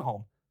your dream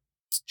home."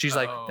 She's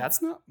like, Oh.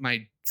 "That's not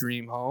my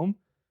dream home.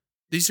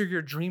 These are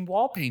your dream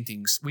wall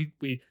paintings. We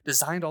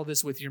designed all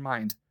this with your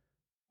mind."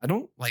 I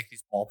don't like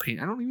these wall paint.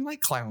 I don't even like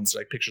clowns,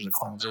 like pictures of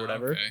clowns or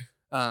whatever.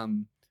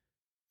 Okay.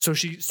 So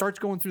she starts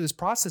going through this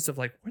process of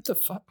like, what the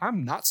fuck?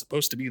 I'm not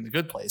supposed to be in the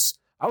good place.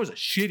 I was a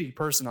shitty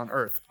person on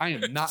earth. I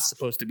am not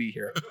supposed to be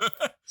here.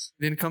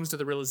 Then it comes to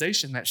the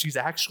realization that she's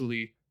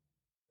actually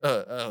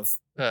in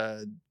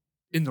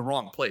the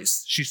wrong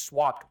place. She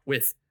swapped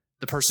with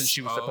the person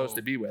she was supposed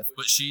to be with.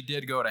 But she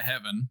did go to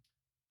heaven.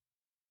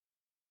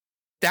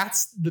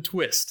 That's the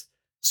twist.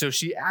 So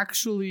she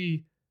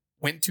actually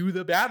went to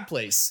the bad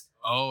place.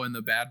 Oh, and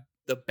the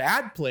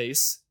bad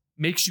place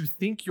makes you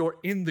think you're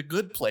in the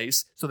good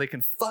place so they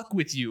can fuck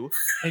with you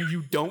and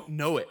you don't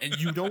know it. And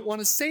you don't want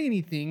to say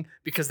anything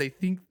because they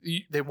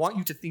want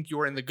you to think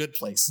you're in the good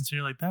place. And so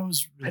you're like, that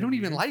was really I don't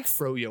even weird. like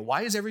froyo.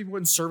 Why is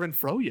everyone serving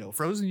froyo?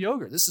 Frozen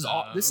yogurt. This is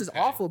is okay.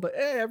 awful, but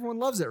hey, everyone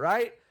loves it,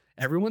 right?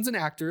 Everyone's an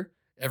actor,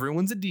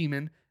 everyone's a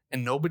demon,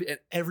 and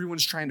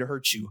everyone's trying to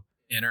hurt you.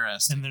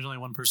 Interesting. And there's only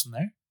one person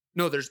there?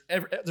 No, there's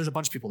a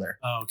bunch of people there.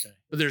 Oh, okay.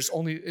 But there's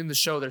only in the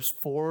show, there's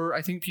 4,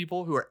 I think,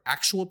 people who are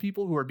actual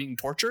people who are being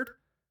tortured,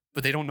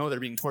 but they don't know they're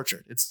being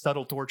tortured. It's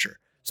subtle torture.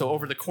 So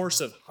over the course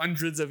of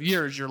hundreds of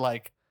years, you're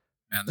like,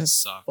 Man, this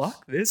sucks.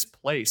 fuck this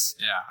place.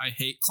 Yeah, I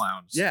hate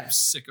clowns. Yeah. I'm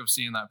sick of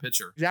seeing that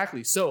picture.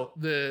 Exactly. So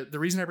the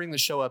reason I bring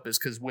this show up is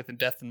because with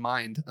Death in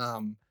Mind,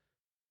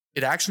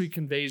 it actually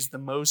conveys the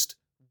most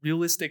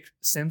realistic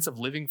sense of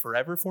living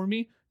forever for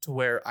me to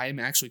where I'm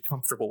actually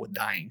comfortable with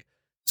dying.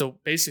 So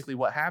basically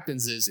what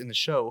happens is in the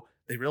show,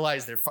 they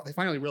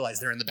finally realize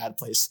they're in the bad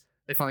place.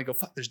 They finally go,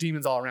 fuck, there's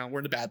demons all around. We're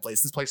in the bad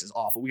place. This place is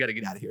awful. We got to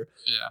get out of here.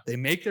 Yeah. They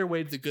make their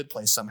way to the good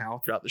place somehow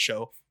throughout the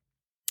show.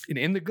 And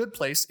in the good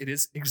place, it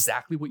is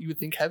exactly what you would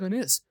think heaven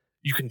is.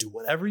 You can do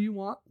whatever you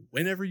want,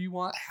 whenever you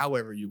want,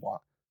 however you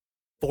want,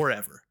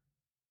 forever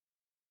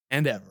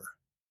and ever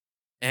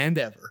and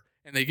ever.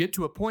 And they get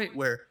to a point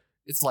where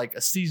it's like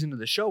a season of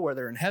the show where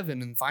they're in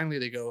heaven. And finally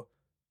they go,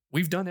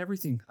 we've done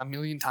everything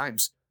 1,000,000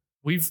 times.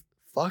 We've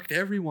fucked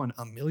everyone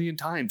 1,000,000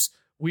 times.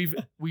 We've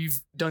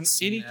done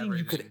anything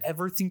you could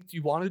ever think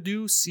you want to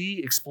do,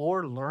 see,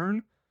 explore,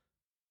 learn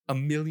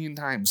 1,000,000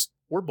 times.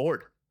 We're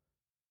bored.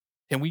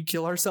 Can we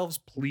kill ourselves,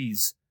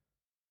 please?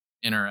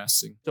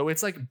 Interesting. So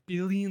it's like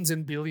billions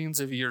and billions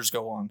of years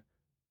go on.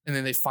 And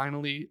then they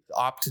finally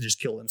opt to just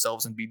kill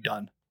themselves and be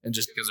done. And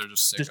just Because they're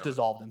just sick of it.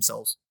 dissolve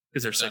themselves.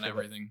 Because they're They've sick done of it.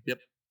 everything. Yep.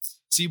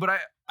 See, but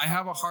I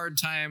have a hard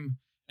time,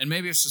 and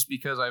maybe it's just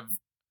because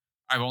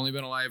I've only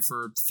been alive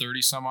for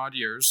 30 some odd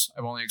years.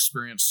 I've only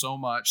experienced so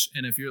much.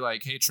 And if you're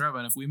like, hey,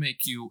 Trevin, if we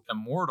make you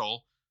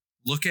immortal,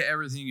 look at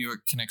everything you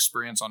can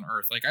experience on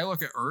Earth. Like I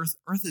look at Earth.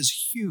 Earth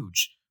is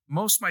huge.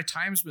 most of my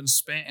time's been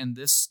spent in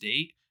this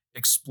state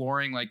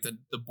exploring like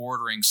the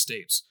bordering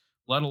states,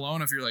 let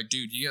alone if you're like,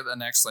 dude, you get the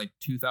next like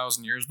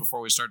 2,000 years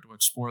before we start to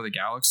explore the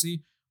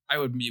galaxy. I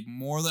would be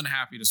more than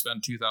happy to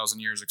spend 2,000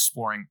 years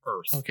exploring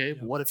Earth. Okay,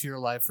 but what if you're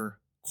alive for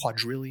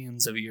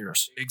quadrillions of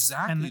years?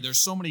 Exactly.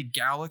 There's so many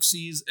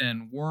galaxies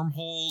and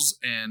wormholes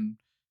and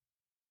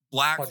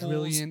black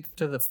Quadrillion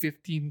to the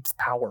 15th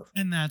power.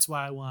 And that's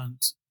why I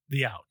want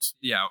the out.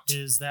 The out.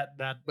 Is that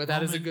But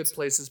that is a good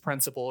place's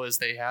principle is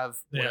they have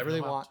whatever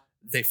they want.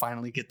 They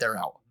finally get their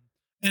out.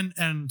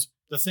 And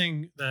the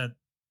thing that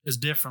is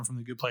different from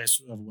the good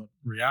place of what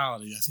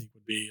reality I think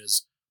would be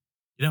is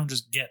you don't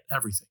just get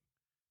everything.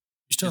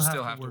 You still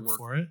have to work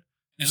for it.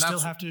 You still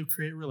have to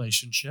create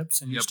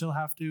relationships, and you still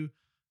have to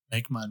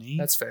make money.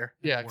 That's fair.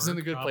 Yeah, because in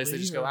the good place, they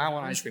just go, I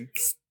want ice cream.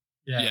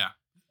 Yeah.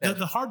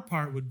 The hard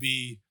part would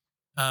be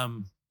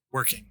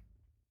working.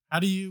 How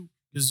do you,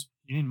 because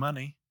you need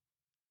money.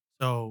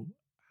 So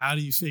how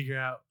do you figure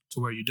out to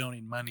where you don't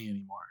need money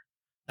anymore?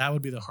 That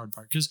would be the hard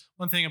part. Because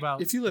one thing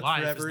about if you lived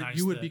forever,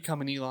 you would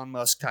become an Elon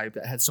Musk type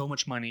that had so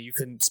much money you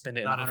couldn't spend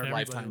it in 100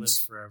 lifetimes. Lives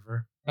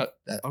forever.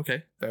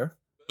 Okay, fair.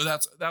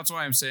 But that's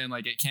why I'm saying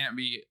like it can't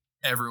be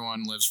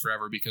everyone lives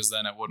forever because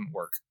then it wouldn't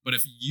work. But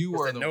if you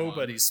are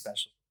nobody's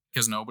special.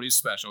 Because nobody's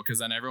special, because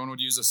then everyone would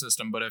use the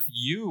system. But if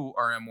you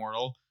are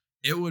immortal,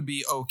 it would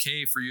be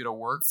okay for you to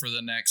work for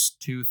the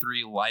next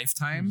 2-3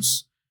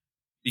 lifetimes,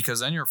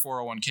 because then your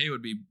 401k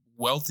would be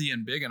wealthy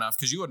and big enough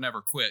because you would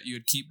never quit. You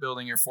would keep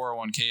building your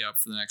 401k up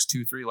for the next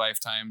 2-3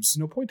 lifetimes.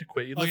 No point to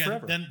quit. You'd live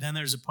forever. Then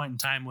there's a point in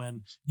time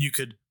when you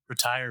could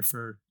retire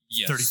for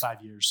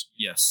 35 years.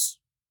 Yes.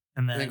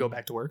 And then go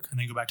back to work.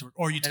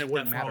 Or you take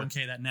that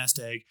 401k, that nest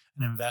egg,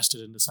 and invest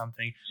it into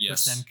something.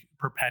 Yes. Which then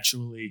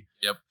perpetually.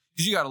 Yep.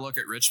 Because you got to look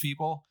at rich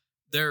people.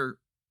 They're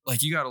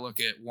like, you got to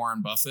look at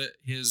Warren Buffett.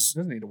 His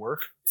doesn't need to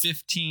work.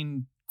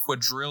 15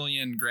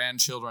 quadrillion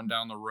grandchildren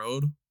down the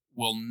road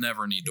will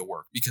never need to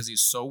work because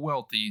he's so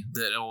wealthy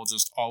that it will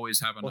just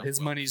always have enough. Well,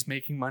 his money's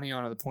making money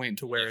on the point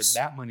to where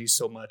that money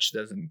so much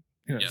doesn't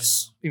even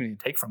need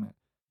to take from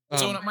it.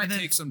 So it might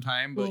take some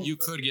time, but you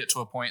could get to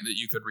a point that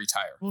you could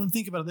retire. Well, and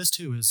think about this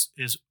too: is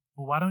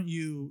why don't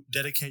you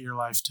dedicate your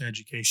life to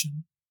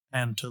education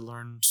and to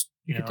learn?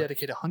 You could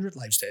dedicate 100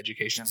 lives to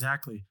education.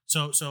 Exactly.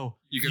 So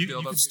you could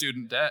build up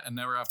student debt and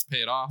never have to pay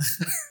it off.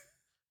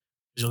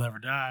 You'll never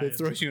die. They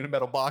throw you in a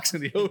metal box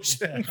in the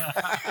ocean.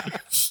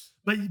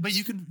 But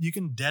you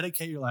can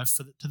dedicate your life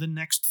to the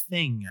next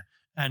thing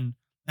and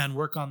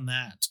work on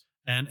that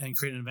and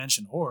create an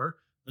invention. Or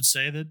let's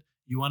say that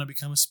you want to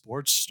become a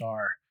sports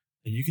star.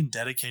 And you can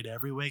dedicate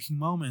every waking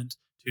moment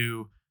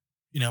to,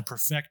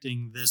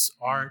 perfecting this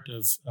art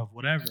of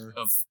whatever.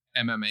 Of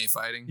MMA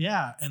fighting.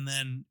 Yeah. And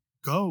then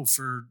go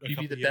for a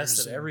couple be the years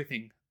best at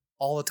everything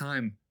all the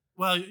time.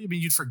 Well, I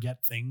mean, you'd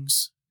forget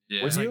things.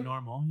 Yeah. It's like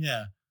normal.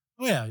 Yeah.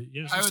 Oh, yeah.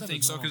 I would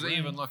think so because they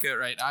even look at,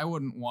 I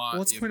wouldn't want.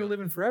 What's the point of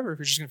living forever if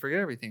you're just going to forget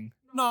everything?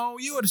 No,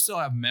 you would still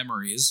have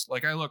memories.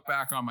 Like I look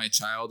back on my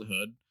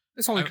childhood.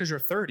 It's only because you're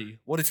 30.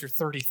 What if you're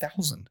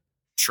 30,000?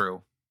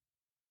 True.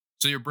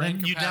 So your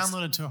brain you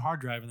download it to a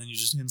hard drive and then you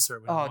just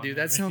insert. Oh, dude,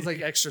 that sounds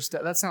like extra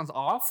stuff. That sounds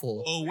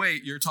awful. Oh,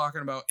 wait, you're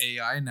talking about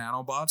AI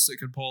nanobots that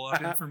could pull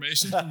up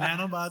information?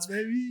 Nanobots,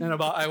 baby.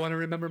 I want to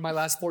remember my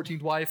last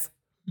 14th wife.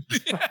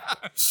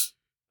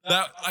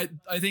 That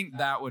I think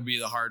that would be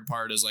the hard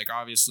part is like,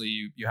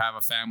 obviously you have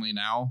a family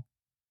now.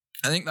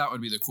 I think that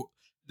would be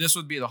this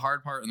would be the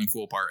hard part and the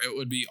cool part. It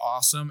would be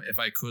awesome if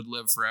I could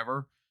live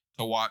forever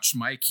to watch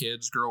my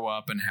kids grow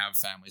up and have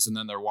families, and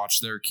then they'll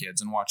watch their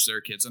kids and watch their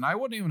kids. And I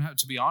wouldn't even have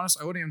to be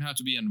honest. I wouldn't even have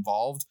to be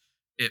involved.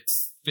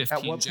 It's 15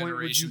 At what point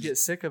would you get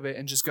sick of it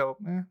and just go,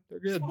 they're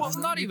good? Well,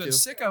 not even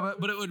sick of it,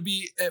 but it would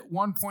be at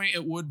one point.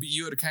 It would be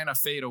you would kind of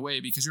fade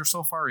away because you're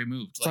so far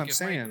removed. That's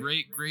like if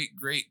my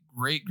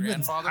great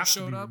grandfather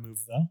showed up,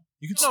 removed, though.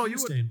 You could still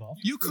stay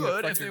involved. You could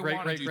like if they great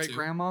wanted you to. Great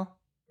grandma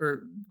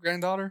or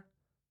granddaughter.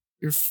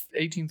 Your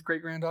 18th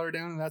great granddaughter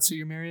down, and that's who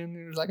you're marrying. And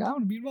you're like, I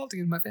want to be involved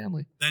in my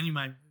family. Then you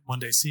might one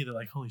day see that,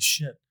 like, holy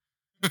shit,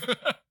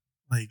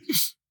 like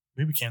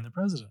we became the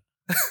president.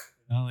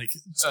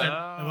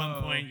 At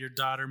one point, your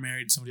daughter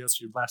married somebody else,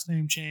 your last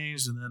name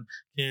changed, and then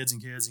kids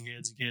and kids and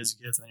kids and kids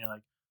and kids, and then you're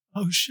like,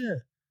 oh shit,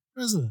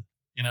 president.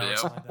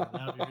 Something like that.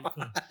 That would be really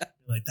cool.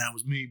 Like, that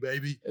was me,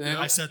 baby. And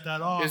I set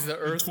that off. Is the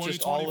earth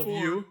just all of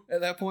you at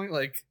that point?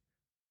 Like,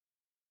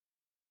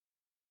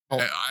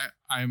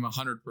 I'm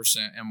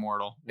 100%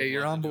 immortal. Hey,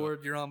 you're on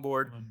board. You're on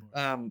board.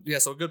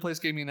 So A Good Place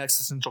gave me an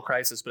existential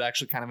crisis, but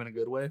actually kind of in a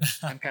good way,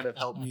 and kind of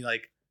helped me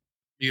like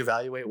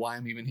reevaluate why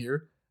I'm even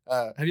here.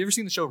 Have you ever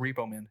seen the show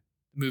Repo Man?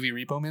 The movie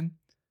Repo Man?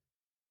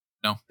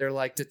 No. They're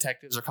like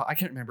detectives or I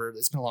can't remember.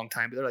 It's been a long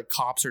time, but they're like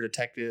cops or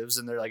detectives,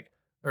 and they're like,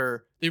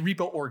 or they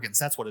repo organs.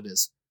 That's what it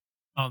is.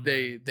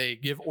 They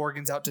give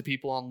organs out to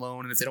people on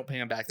loan, and if they don't pay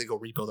them back, they go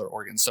repo their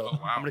organs. So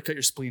I'm going to cut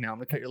your spleen out. I'm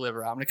going to cut your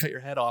liver out. I'm going to cut your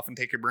head off and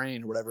take your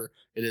brain or whatever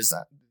it is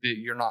that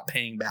you're not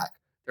paying back.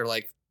 They're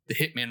like the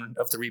hitman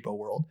of the repo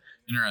world.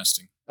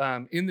 Interesting.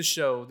 In the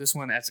show, this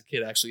one as a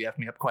kid actually effed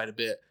me up quite a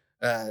bit.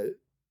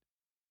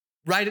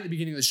 right at the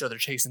beginning of the show, they're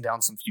chasing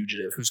down some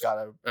fugitive who's got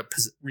a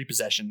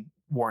repossession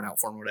warrant out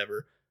for him,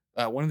 whatever.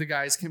 One of the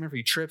guys, can't remember if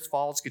he trips,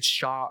 falls, gets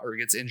shot, or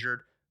gets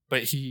injured,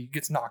 but he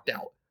gets knocked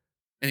out.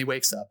 And he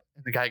wakes up,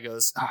 and the guy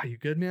goes, you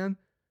good, man?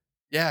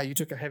 Yeah, you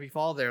took a heavy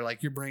fall there.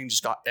 Like, your brain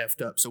just got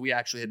effed up, so we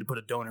actually had to put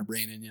a donor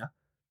brain in you.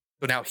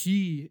 So now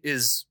he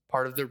is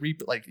part of the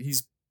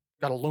he's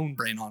got a lone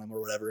brain on him or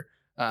whatever.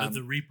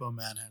 The repo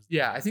man has.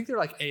 Yeah, I think they're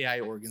like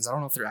AI organs. I don't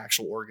know if they're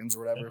actual organs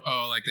or whatever.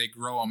 Oh, like they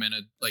grow them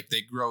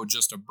they grow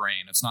just a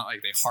brain. It's not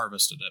like they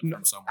harvested it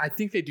from someone. I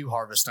think they do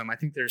harvest them. I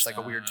think there's like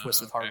a weird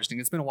twist with harvesting.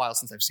 It's been a while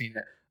since I've seen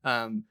it.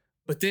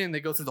 But then they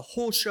go through the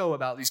whole show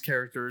about these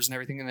characters and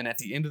everything. And then at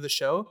the end of the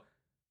show,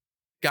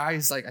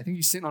 guys, like, I think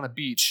he's sitting on a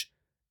beach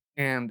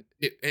and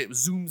it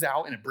zooms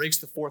out and it breaks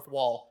the fourth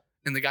wall.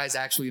 And the guy's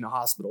actually in a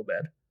hospital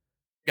bed.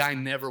 Guy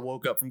never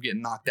woke up from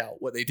getting knocked out.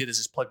 What they did is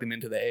just plugged him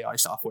into the AI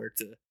software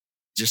to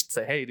just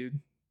say, hey, dude,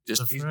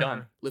 he's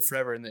done. Live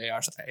forever in the AI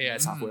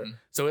software.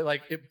 So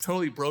it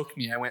totally broke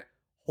me. I went,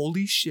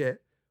 holy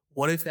shit.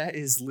 What if that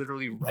is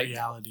literally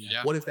reality?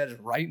 Yeah. What if that is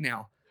right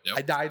now? Yep.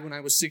 I died when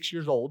I was 6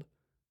 years old,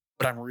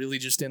 but I'm really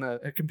just in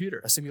a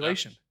computer, a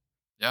simulation.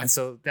 Yeah. And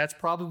so that's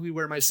probably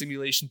where my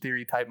simulation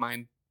theory type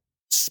mind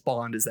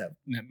spawned, is that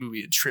movie.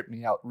 It tripped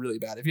me out really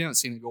bad. If you haven't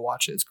seen it, go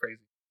watch it. It's crazy.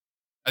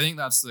 I think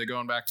that's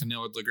going back to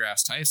Neil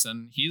deGrasse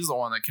Tyson. He's the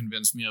one that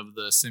convinced me of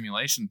the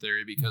simulation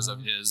theory because of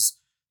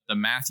the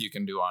math you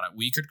can do on it.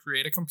 We could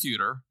create a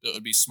computer that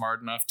would be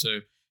smart enough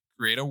to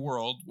create a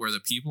world where the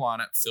people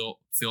on it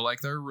feel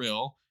like they're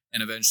real,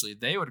 and eventually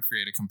they would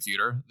create a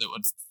computer that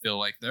would feel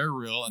like they're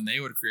real, and they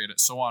would create it,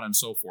 so on and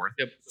so forth.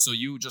 Yep. So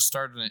you just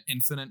started an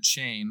infinite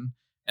chain,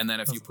 and then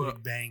if you put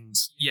big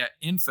bangs,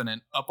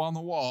 infinite up on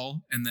the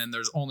wall, and then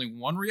there's only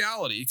one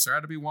reality because there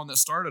had to be one that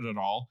started it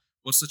all.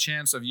 What's the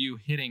chance of you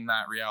hitting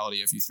that reality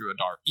if you threw a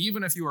dart,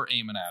 even if you were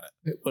aiming at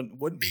it? It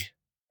wouldn't be.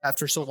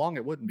 After so long,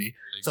 it wouldn't be.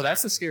 Exactly. So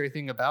that's the scary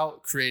thing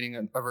about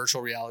creating a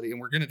virtual reality, and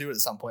we're going to do it at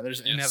some point. There's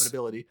an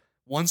inevitability.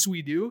 Once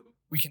we do,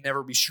 we can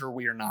never be sure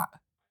we are not.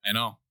 I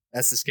know.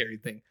 That's the scary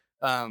thing.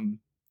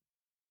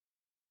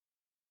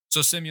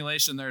 So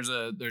simulation, there's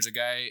a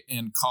guy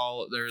in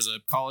there's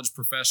a college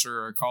professor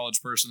or a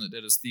college person that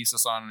did his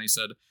thesis on, and he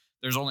said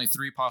there's only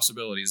three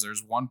possibilities.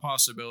 There's one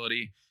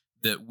possibility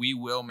that we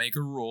will make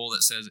a rule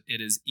that says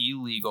it is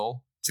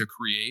illegal to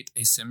create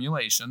a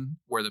simulation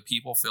where the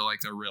people feel like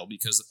they're real,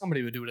 because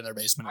somebody would do it in their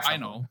basement. I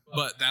know,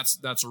 but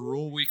that's a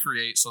rule we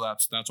create, so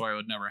that's why it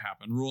would never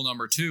happen. Rule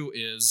number 2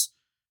 is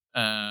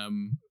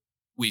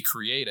we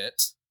create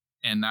it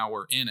and now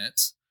we're in it.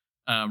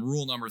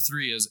 Rule number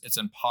 3 is it's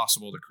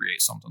impossible to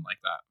create something like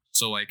that.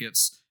 So like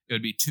it's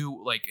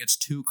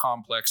too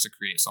complex to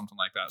create something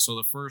like that. So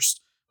the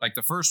first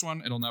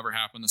one, it'll never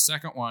happen. The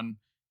second one,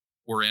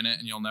 we're in it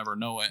and you'll never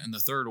know it. And the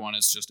third one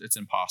is just, it's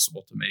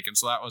impossible to make. And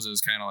so that was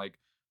his kind of like,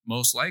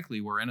 most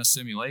likely we're in a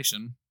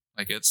simulation.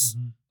 Like it's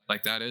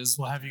like that is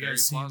have you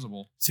guys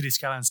plausible. Seen City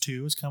Skylines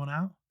 2 is coming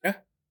out? Yeah.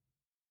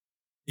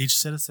 Each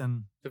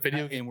citizen, the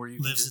video game where you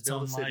lives its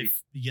own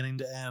life beginning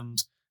to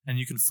end, and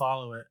you can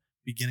follow it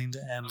beginning to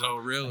end. Oh,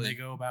 really? And they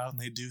go about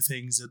and they do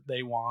things that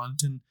they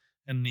want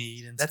and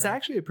need. And that's stuff.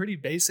 actually a pretty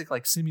basic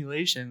like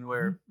simulation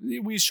where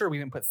we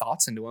didn't put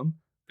thoughts into them.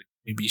 But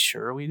we be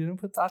sure we didn't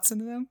put thoughts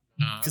into them,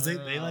 because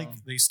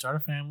they start a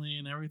family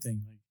and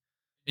everything. Like,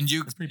 and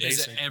it's pretty is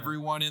basic, it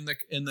everyone in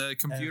the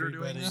computer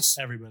doing this?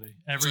 Everybody,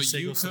 every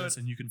single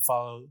citizen, you can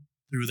follow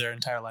through their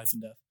entire life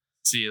and death.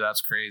 See,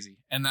 that's crazy,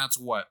 and that's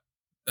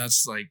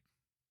like,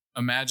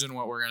 imagine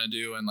what we're gonna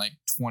do in like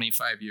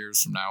 25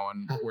 years from now,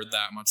 and we're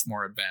that much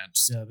more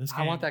advanced. Yeah,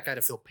 I want that guy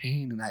to feel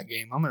pain in that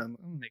game. I'm gonna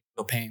make him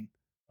feel pain.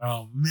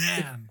 Oh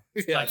man,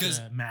 yeah,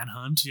 because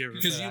Manhunt.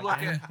 Because you look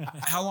at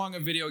how long a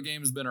video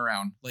game has been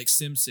around, like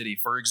SimCity,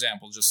 for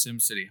example, just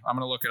SimCity. I'm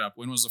gonna look it up.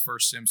 When was the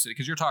first SimCity?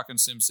 Because you're talking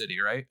SimCity,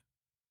 right?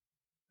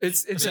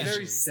 It's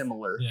very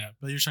similar. Yeah,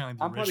 but you're talking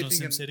like the original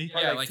SimCity.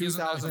 Yeah, like isn't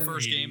that the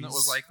first game that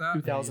was like that?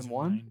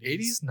 2001,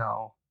 80s?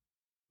 No,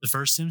 the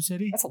first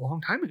SimCity. That's a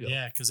long time ago.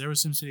 Yeah, because there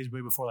was SimCities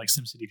way before, like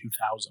SimCity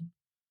 2000.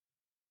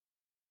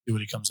 See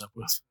what he comes up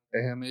with.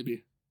 Yeah,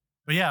 maybe.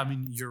 But yeah, I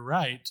mean, you're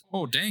right.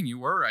 Oh, dang, you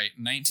were right.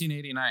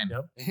 1989.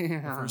 Yep.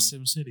 Yeah. The first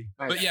SimCity.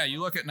 But yeah,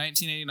 you look at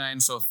 1989,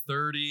 so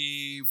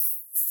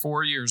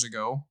 34 years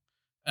ago,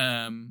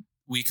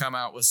 we come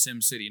out with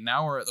SimCity.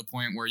 Now we're at the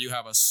point where you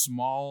have a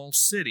small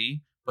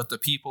city, but the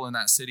people in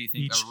that city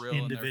think they're real.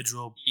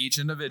 Each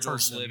individual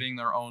is living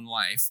their own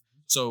life.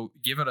 So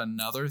give it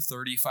another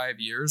 35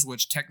 years,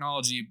 which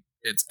technology,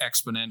 it's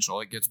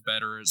exponential. It gets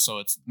better. So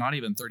it's not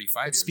even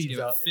 35 years. Speeds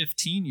up.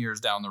 15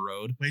 years down the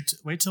road.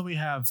 Wait till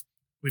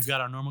we've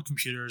got our normal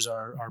computers,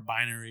 our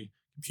binary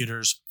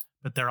computers,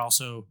 but they're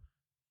also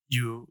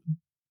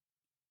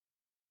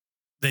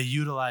they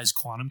utilize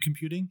quantum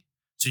computing.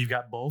 So you've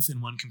got both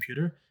in one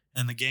computer,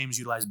 and the games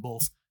utilize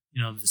both, the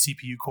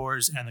CPU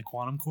cores and the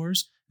quantum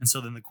cores. And so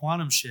then the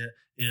quantum shit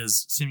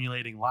is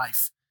simulating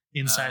life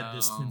inside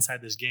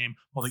this game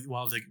while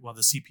the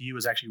CPU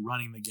is actually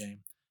running the game.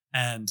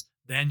 And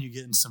then you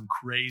get in some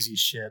crazy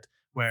shit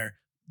where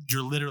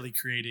you're literally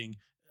creating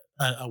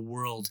a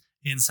world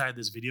inside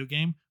this video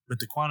game with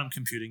the quantum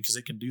computing because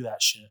it can do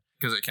that shit.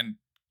 Because it can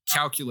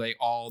calculate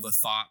all the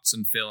thoughts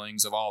and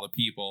feelings of all the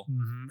people.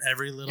 Mm-hmm.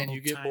 Every little and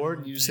you get bored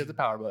and you just hit the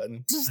power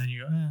button. And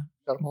you go,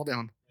 shut them all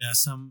down. Yeah,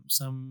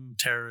 some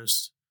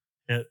terrorist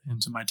hit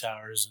into my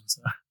towers, and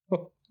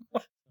so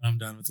I'm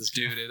done with this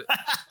game. Dude,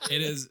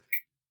 it is.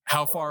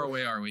 How far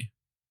away are we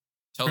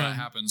till that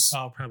happens?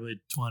 Oh,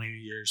 probably 20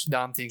 years. No,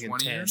 I'm thinking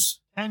 20 10 years.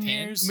 10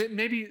 years.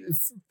 Maybe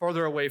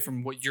farther away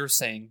from what you're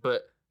saying,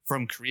 but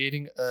from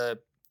creating a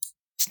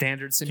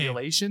standard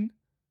simulation.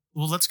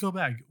 Well, let's go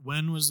back.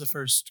 When was the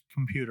first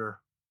computer?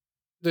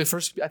 The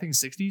first, I think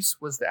 60s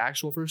was the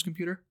actual first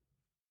computer.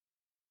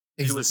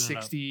 I think He's it was looking it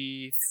up.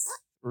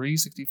 63,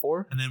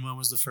 64. And then when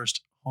was the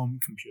first home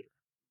computer?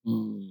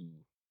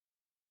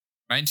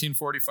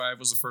 1945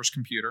 was the first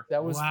computer.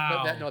 That was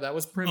Wow. that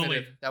was primitive.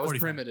 wait, that was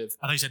 45. primitive.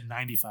 I thought you said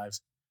 95.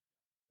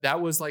 That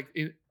was like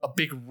a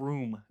big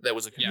room that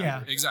was a computer.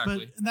 Yeah,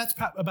 exactly. But that's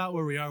about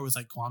where we are with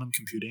like quantum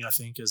computing, I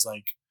think, is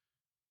like,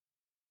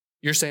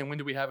 You're saying, when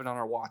do we have it on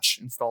our watch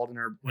installed in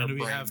our when our do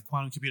we brain? have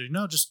quantum computing?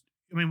 No,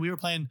 we were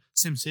playing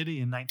SimCity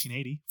in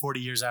 1980, 40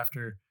 years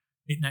after,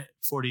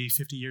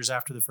 50 years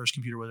after the first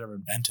computer was ever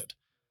invented.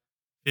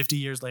 50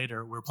 years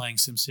later, we're playing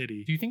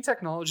SimCity. Do you think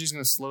technology is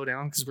going to slow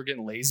down because we're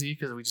getting lazy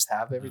because we just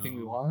have everything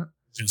we want?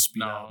 It's going to speed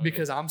No. up.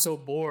 Because I'm so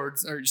bored,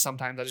 or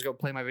sometimes I just go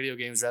play my video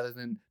games rather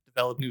than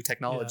develop new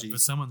technology. Yeah, but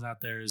someone's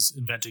out there is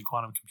inventing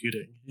quantum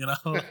computing,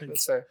 Like,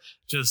 That's fair.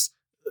 just,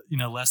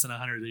 less than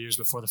 100 years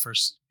before the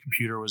first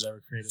computer was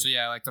ever created. So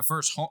yeah, like the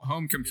first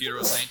home computer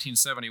was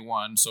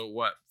 1971. So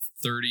what?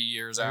 30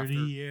 years 30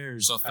 after.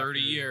 years. So 30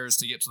 after- years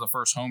to get to the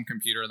first home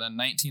computer. Then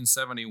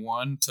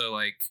 1971 to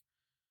like,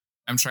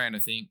 I'm trying to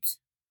think.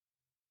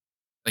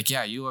 Like,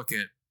 yeah, you look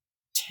at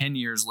 10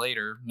 years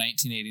later,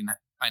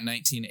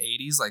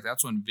 1980s, like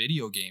that's when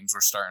video games were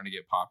starting to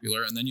get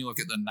popular. And then you look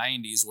at the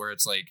 90s where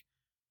it's like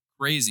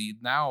crazy.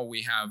 Now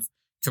we have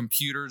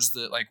computers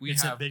that like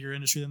It's a bigger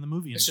industry than the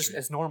movie It's industry.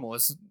 just, it's normal.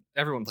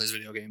 Everyone plays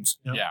video games.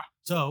 Yep. Yeah.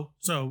 So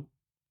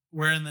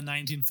we're in the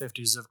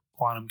 1950s of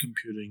quantum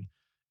computing.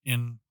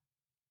 In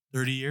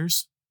 30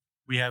 years,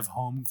 we have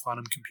home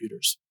quantum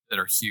computers. that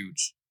are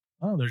huge.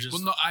 Oh, they're just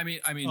Well, no, I mean,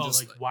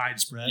 just like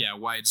widespread. Yeah,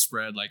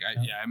 widespread. Like,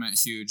 I meant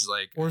huge.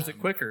 Like, Or is it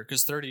quicker?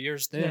 Because 30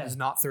 years then Yeah. is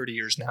not 30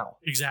 years now.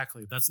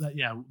 Exactly. That's that.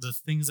 Yeah, the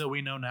things that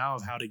we know now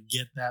of how to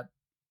get that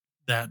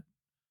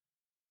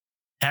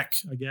tech,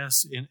 I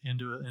guess, in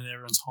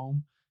everyone's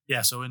home.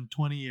 Yeah. So in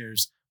 20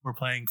 years, we're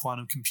playing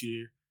quantum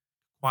computing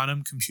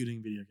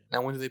video games.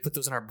 Now, when do they put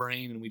those in our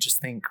brain and we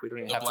just think? We don't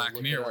even the have Black to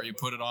look Mirror it up. where you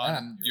put it on Yeah.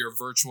 and your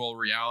virtual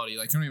reality.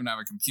 Like, you don't even have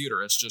a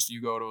computer. It's just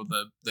you go to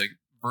the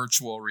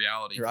virtual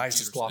reality. Your eyes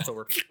just computers. gloss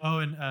over. Oh,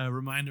 and a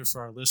reminder for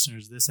our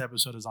listeners: this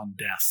episode is on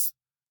death.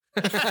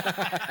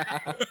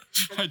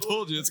 I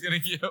told you it's gonna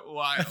get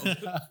wild.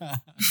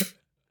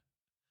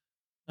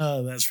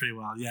 Oh, that's pretty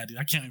wild. Yeah, dude,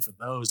 I can't wait for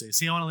those days.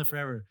 See, I want to live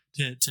forever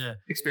to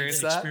Experience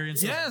to that?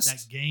 experience Yes.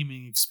 that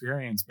gaming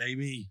experience,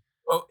 baby.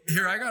 Oh,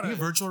 here I got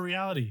Virtual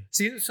reality.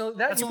 See, so that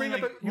That's you only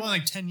bring like, up more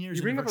like 10 years.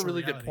 you bring into up a virtual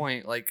really good reality.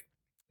 point. Like,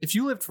 if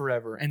you lived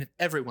forever and if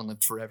everyone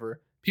lived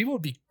forever, people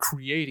would be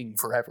creating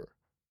forever.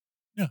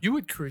 Yeah. You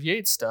would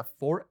create stuff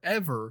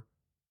forever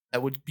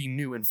that would be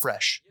new and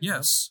fresh.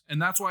 Yes.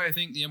 And that's why I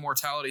think the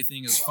immortality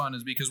thing is fun,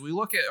 is because we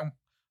look at,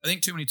 I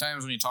think too many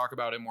times when you talk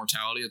about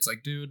immortality, it's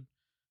like, dude,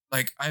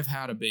 like I've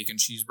had a bacon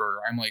cheeseburger.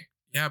 I'm like,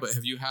 yeah, but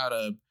have you had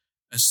a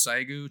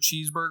Saigu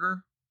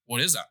cheeseburger? What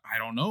is that? I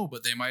don't know,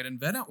 but they might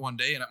invent it one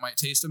day and it might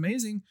taste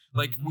amazing.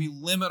 Like we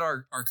limit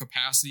our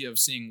capacity of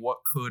seeing what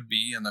could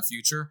be in the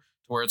future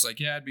to where it's like,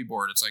 yeah, I'd be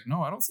bored. It's like,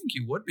 no, I don't think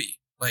you would be.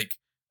 Like,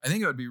 I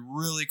think it would be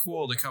really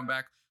cool to come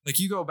back. Like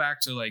you go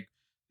back to like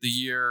the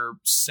year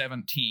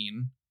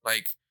 17,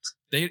 like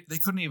they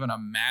couldn't even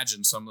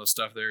imagine some of the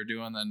stuff they were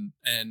doing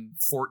in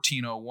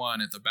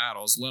 1401 at the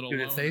battles, let alone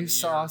Dude, if they in the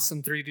saw year-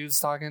 some three dudes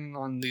talking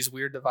on these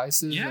weird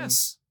devices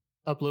Yes.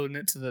 and uploading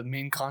it to the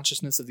main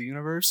consciousness of the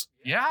universe.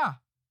 Yeah.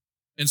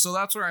 And so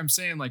that's where I'm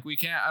saying, like,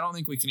 I don't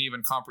think we can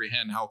even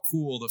comprehend how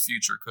cool the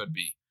future could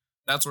be.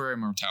 That's where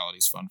immortality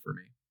is fun for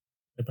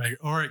me.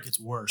 Or it gets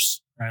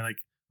worse, right? Like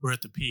we're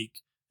at the peak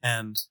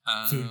and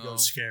food Oh.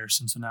 goes scarce,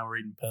 and so now we're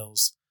eating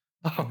pills.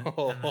 And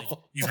Oh, like,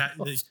 you've had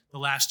the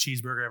last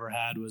cheeseburger I ever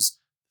had was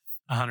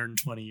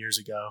 120 years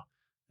ago,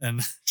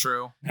 and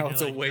True. now you're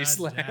it's a like, God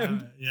wasteland. damn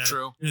it. Yeah,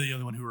 True. You're the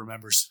only one who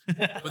remembers.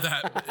 But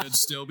that it'd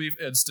still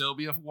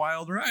be a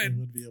wild It ride.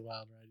 would be a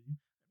wild ride.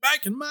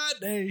 Back in my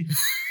day,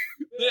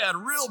 They had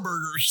real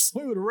burgers.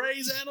 we would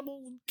raise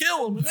animals and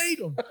kill them and eat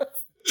them.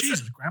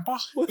 Jesus, Grandpa.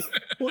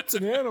 What's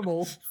an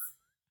animal?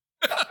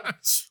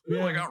 We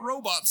only got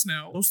robots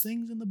now. Those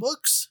things in the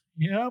books.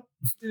 Yep.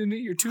 Didn't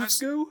eat your tooth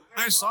goo?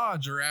 I saw a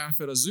giraffe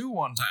at a zoo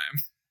one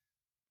time.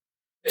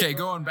 Okay,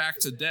 going back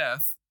to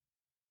death.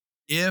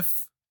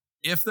 If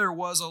there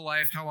was a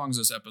life, how long has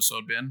this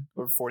episode been?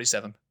 Or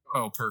 47.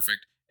 Oh,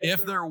 perfect.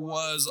 If there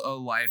was a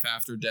life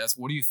after death,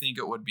 what do you think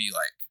it would be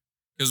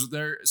like?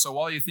 So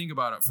while you think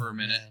about it for a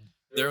minute, Man.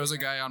 there was a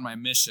guy on my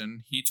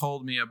mission. He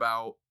told me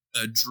about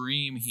a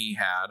dream he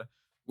had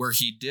where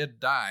he did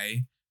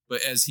die,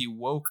 But as he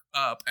woke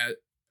up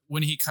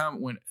when he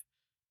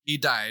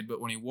died, but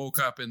when he woke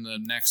up in the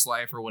next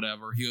life or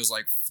whatever, he was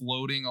like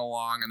floating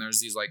along, and there's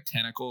these like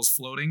tentacles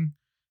floating,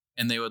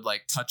 and they would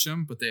like touch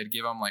him, but they'd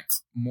give him like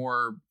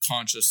more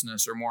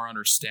consciousness or more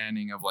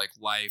understanding of like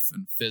life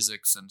and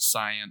physics and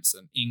science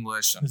and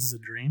English. This is a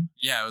dream?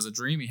 Yeah, it was a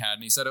dream he had.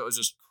 And he said it was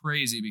just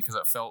crazy because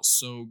it felt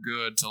so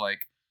good to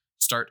like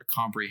start to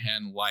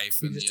comprehend life.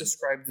 He just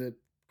described the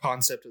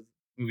concept of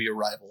the movie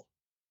Arrival.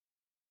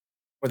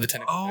 Where the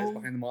tentacle guys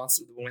behind the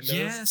monster, the windows.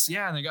 Yes,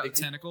 yeah, and they got the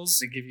tentacles.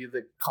 They give you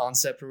the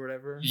concept or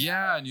whatever.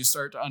 Yeah, and you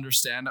start to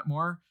understand it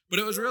more. But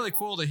it was really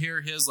cool to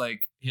hear his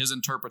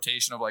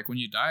interpretation of like when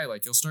you die,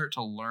 like you'll start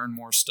to learn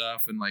more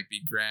stuff and like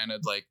be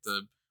granted like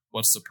the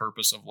what's the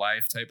purpose of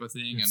life type of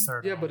thing.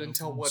 And yeah, but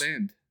until what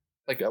end?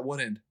 Like at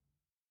what end?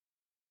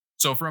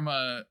 So from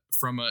a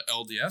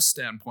LDS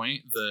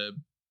standpoint,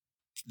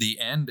 the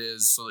end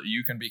is so that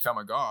you can become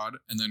a god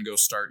and then go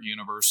start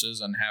universes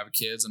and have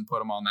kids and put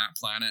them on that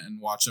planet and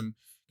watch them.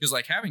 Because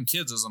like having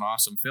kids is an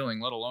awesome feeling,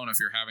 let alone if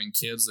you're having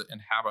kids that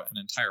inhabit an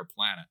entire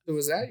planet. So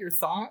was that your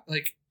thought?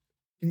 Like,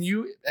 can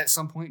you at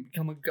some point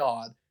become a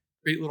god,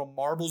 create little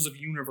marbles of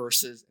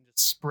universes, and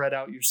just spread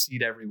out your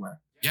seed everywhere?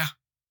 Yeah.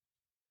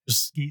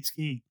 Just skeet.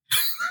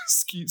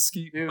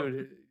 Skeet.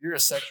 Dude, you're a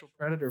sexual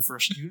predator for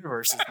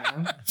universes,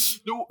 man.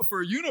 No,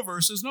 for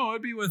universes, no,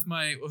 it'd be with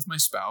my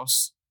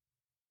spouse.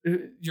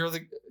 You're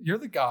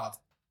the god.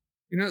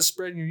 You're not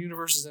spreading your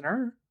universes in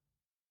her.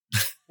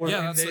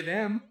 Yeah, they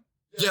them.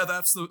 Yeah,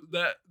 that's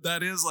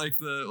that is like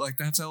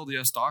that's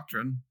LDS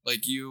doctrine.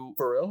 Like you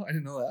for real? I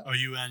didn't know that. Oh,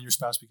 you and your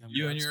spouse become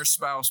you gods. And your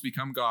spouse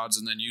become gods,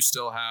 and then you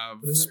still have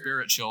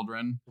spirit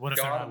children. What if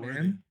God, they're not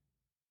worthy?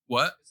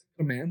 What?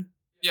 A man?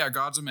 Yeah,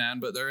 God's a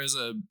man, but there's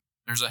a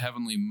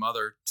heavenly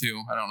mother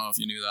too. I don't know if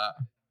you knew that.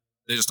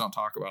 They just don't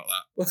talk about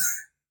that.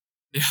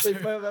 Yeah, they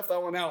might have left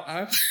that one out,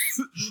 huh?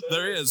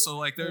 There is. So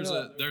like there's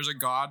a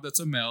god that's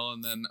a male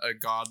and then a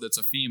god that's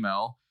a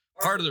female.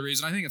 Part of the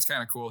reason I think it's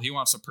kind of cool, he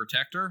wants to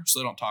protect her, so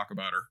they don't talk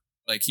about her.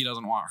 Like he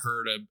doesn't want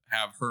her to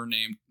have her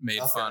name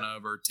made fun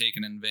of or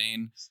taken in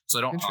vain, so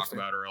they don't talk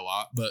about her a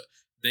lot. But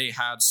they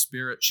had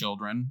spirit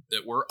children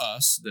that were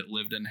us that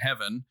lived in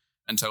heaven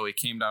until we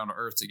came down to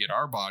earth to get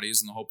our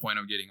bodies, and the whole point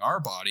of getting our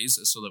bodies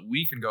is so that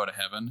we can go to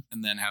heaven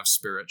and then have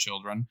spirit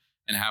children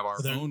and have our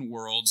own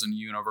worlds and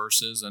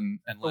universes and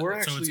we're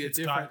actually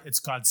it's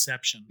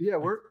Godception. Yeah,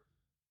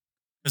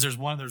 because there's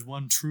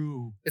one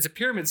true. It's a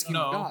pyramid scheme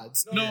of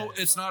gods. No,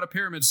 it's not a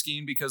pyramid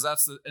scheme because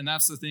that's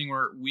the thing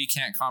where we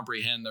can't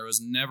comprehend. There was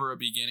never a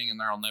beginning and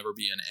there'll never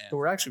be an end. So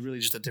we're actually really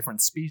just a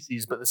different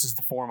species, but this is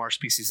the form our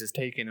species has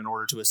taken in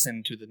order to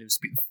ascend to the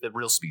the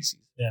real species.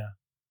 Yeah,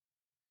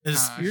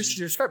 you're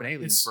describing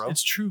aliens, bro.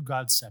 It's true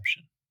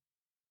Godception.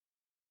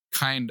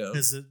 Kind of.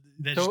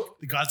 The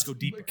gods go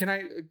deep. Can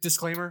I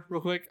disclaimer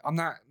real quick? I'm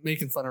not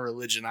making fun of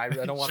religion. I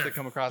don't want to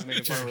come across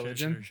making fun of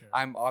religion. Sure.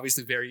 I'm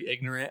obviously very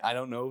ignorant. I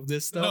don't know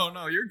this stuff.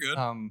 No, you're good.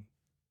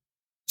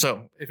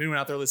 So if anyone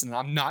out there listening,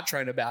 I'm not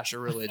trying to bash a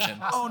religion.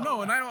 Oh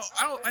no, and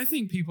I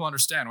think people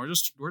understand.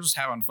 We're just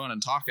having fun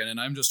and talking,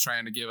 and I'm just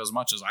trying to give as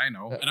much as I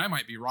know. And I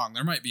might be wrong.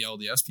 There might be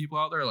LDS people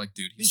out there like,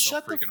 dude, he's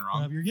so freaking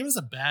wrong. You're giving us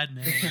a bad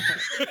name.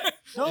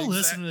 Don't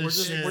listen to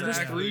this shit. We're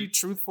just three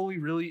truthfully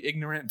really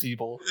ignorant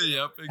people.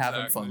 Yep, exactly.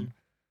 Having fun.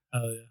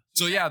 Oh yeah.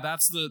 So yeah,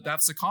 that's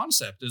the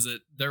concept. Is that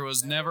there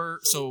was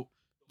never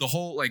the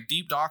whole like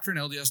deep doctrine,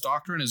 LDS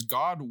doctrine, is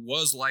God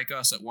was like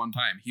us at one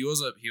time. He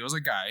was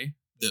a guy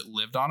that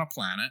lived on a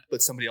planet,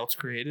 but somebody else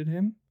created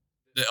him.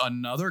 That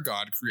another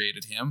God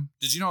created him.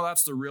 Did you know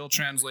that's the real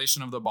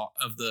translation of the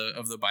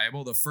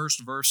Bible? The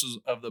first verses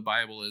of the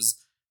Bible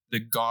is the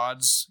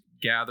gods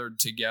gathered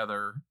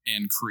together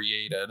and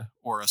created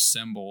or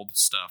assembled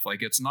stuff.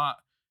 Like it's not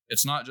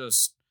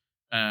just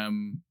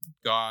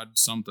God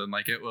something.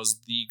 Like it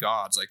was the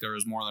gods. Like there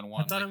was more than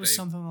one. I thought it was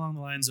something along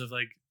the lines of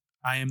like,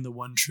 I am the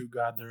one true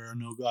God. There are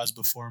no gods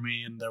before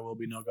me, and there will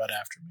be no God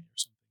after me, or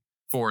something.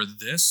 For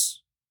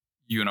this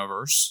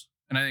universe,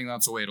 and I think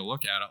that's a way to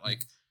look at it.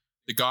 Like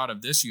the God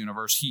of this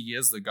universe, he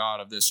is the God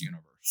of this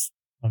universe.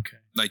 Okay.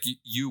 Like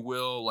you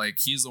will, like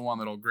he's the one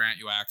that'll grant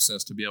you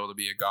access to be able to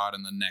be a God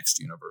in the next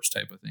universe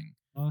type of thing.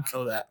 Okay.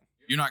 Know that.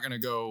 You're not going to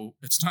go,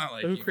 it's not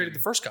like who created the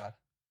first God?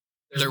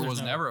 There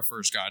was never a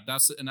first God.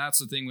 That's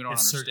the thing we don't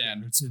understand.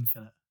 Circular, it's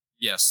infinite.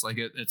 Yes. Like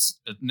it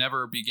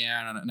never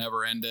began and it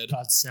never ended.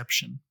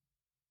 Godception.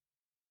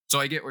 So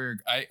I get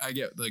I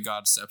get the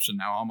Godception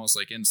now, almost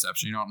like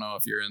Inception. You don't know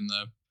if you're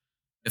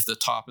if the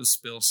top is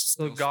still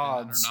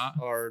gods or not.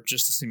 Are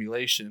just a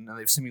simulation, and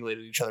they've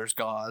simulated each other's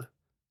God.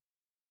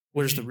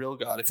 Where's the real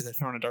God? If they're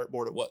throwing a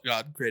dartboard at what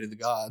God created the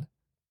God,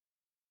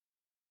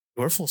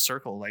 we're full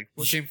circle. Like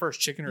what came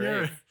first, chicken or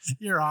egg?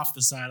 You're off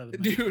the side of the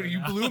dude. Right, you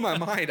blew my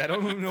mind. I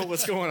don't even know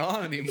what's going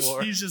on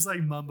anymore. He's just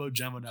like mumbo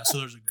jumbo now. So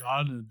there's a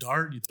God and a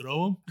dart, and you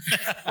throw him.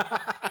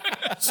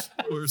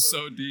 We're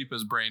so deep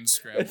as brains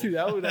scrambled. Dude,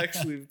 that would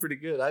actually be pretty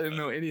good. I didn't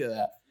know any of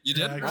that. You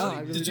didn't? Yeah, really? I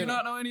really did you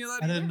not know any of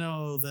that? I didn't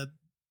know that.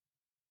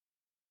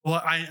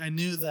 Well, I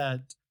knew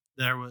that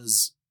there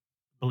was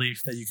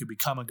belief that you could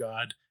become a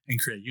god and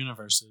create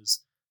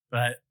universes,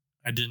 but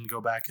I didn't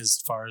go back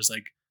as far as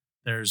like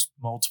there's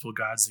multiple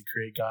gods that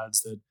create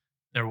gods, that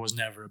there was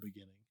never a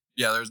beginning.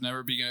 Yeah, there's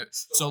never beginning.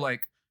 So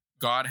like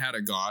God had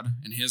a God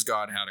and his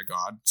God had a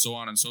God, so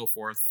on and so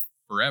forth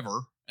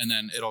forever. And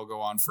then it'll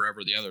go on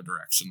forever the other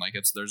direction. Like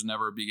there's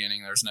never a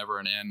beginning, there's never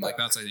an end. Like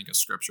that's, I think, a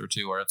scripture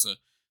too, where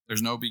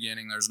there's no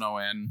beginning, there's no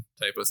end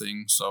type of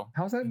thing. So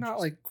how's that not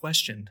like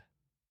questioned?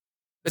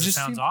 It just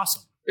sounds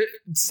awesome. It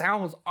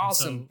sounds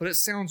awesome, but it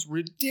sounds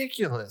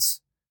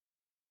ridiculous.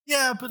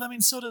 Yeah, but I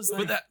mean, so does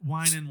that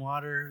wine and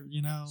water,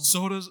 you know.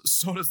 So does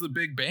the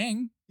Big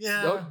Bang.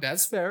 Yeah, no,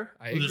 that's fair.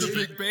 The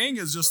Big Bang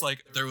is just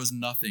like there was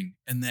nothing,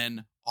 and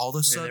then all of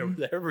a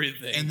sudden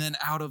everything, and then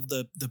out of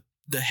the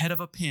head of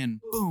a pin,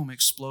 boom,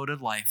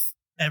 exploded life.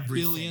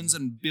 Everything. Billions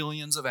and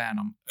billions of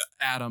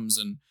atoms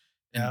and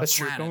that's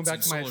true. Going back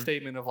to my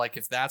statement of like,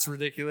 if that's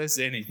ridiculous,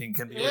 anything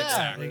can be.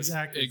 Yeah,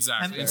 exactly.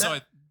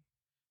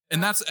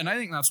 And I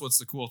think that's what's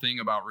the cool thing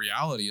about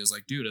reality is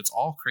like, dude, it's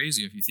all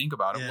crazy if you think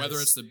about it. Yes. Whether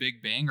it's the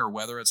Big Bang or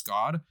whether it's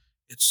God,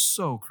 it's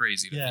so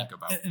crazy to think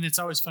about. And it's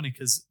always funny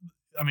because,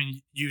 I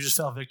mean, you just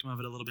fell victim of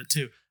it a little bit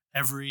too.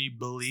 Every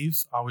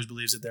belief always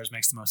believes that theirs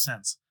makes the most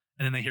sense.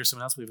 And then they hear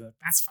someone else believe that.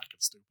 That's fucking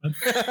stupid.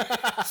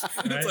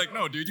 Right? It's like,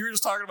 no, dude, you were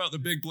just talking about the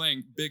Big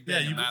Bang.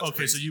 Yeah,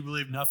 okay, so you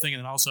believe nothing and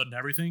then all of a sudden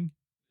everything?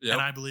 Yep.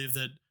 And I believe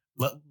that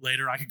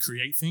later I could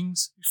create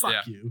things?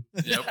 Fuck you.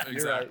 Yep,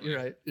 exactly. You're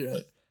right.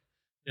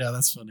 Yeah,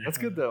 that's funny. That's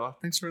good though.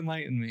 Thanks for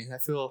enlightening me. I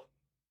feel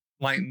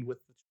enlightened with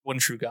the one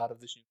true God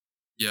of this universe.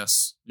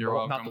 Yes, you're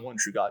welcome. Not the one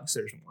true God, because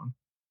there's one.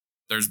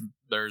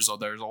 There's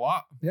a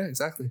lot. Yeah,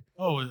 exactly.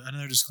 Oh,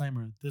 another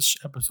disclaimer. This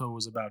episode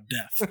was about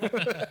death.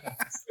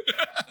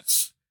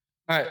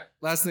 All right,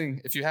 last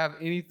thing. If you have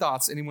any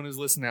thoughts, anyone who's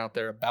listening out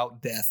there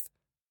about death,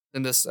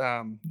 send us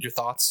your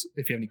thoughts.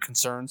 If you have any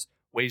concerns,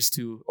 ways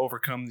to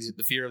overcome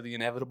the fear of the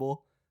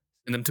inevitable,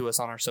 send them to us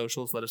on our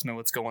socials. Let us know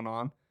what's going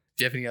on. If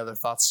you have any other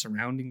thoughts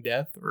surrounding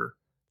death or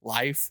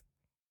life,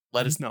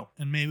 let us know.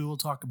 And maybe we'll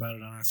talk about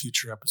it on our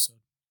future episode.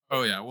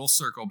 Oh yeah, we'll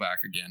circle back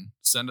again.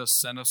 Send us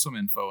some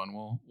info and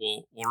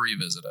we'll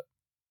revisit it.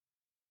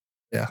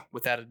 Yeah.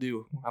 With that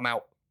ado, I'm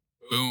out.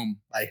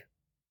 Boom. Bye.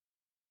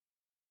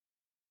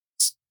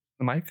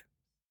 The mic.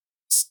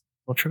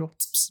 Little trickle.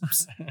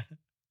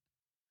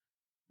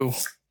 Ooh.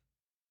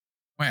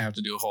 Might have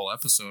to do a whole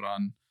episode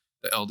on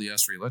the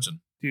LDS religion,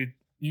 dude.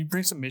 You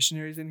bring some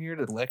missionaries in here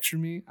to lecture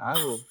me,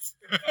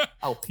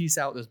 I'll peace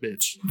out this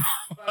bitch.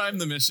 I'm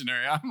the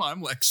missionary.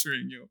 I'm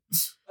lecturing you.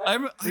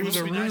 It was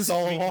a ruse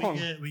all along.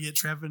 We get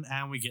Trevin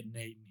and we get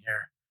Nate in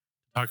here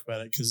to talk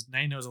about it because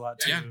Nate knows a lot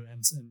too,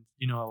 and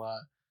you know a lot.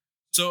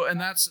 So and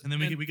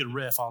then we could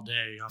riff all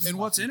day. And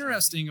what's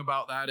interesting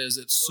about that is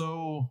it's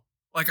so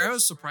like I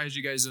was surprised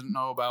you guys didn't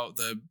know about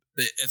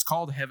it's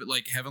called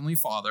Heavenly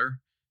Father.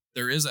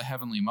 There is a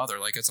Heavenly Mother.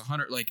 Like it's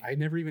 100. Like I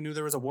never even knew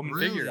there was a woman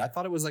figure. I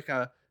thought it was like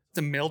it's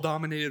a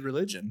male-dominated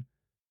religion.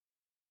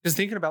 Because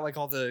thinking about like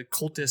all the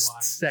cultist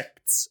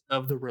sects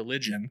of the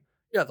religion,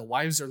 yeah, the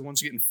wives are the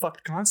ones getting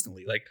fucked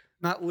constantly, like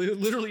not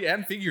literally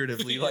and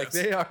figuratively, yes. Like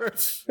they are.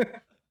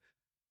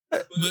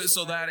 But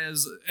so that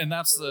is, and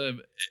that's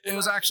it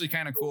was actually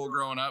kind of cool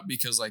growing up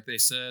because like they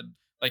said,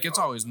 like it's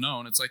always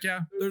known. It's like,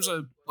 yeah, there's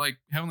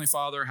Heavenly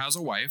Father has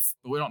a wife,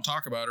 but we don't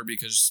talk about her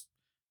because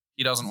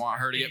he doesn't want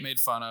her to get made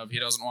fun of. He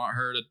doesn't want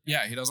her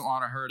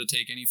to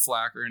take any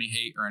flack or any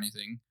hate or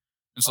anything.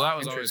 And so that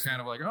was always kind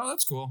of like, oh,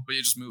 that's cool. But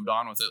you just moved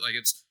on with it. Like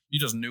you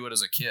just knew it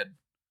as a kid.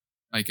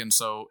 Like, and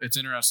so it's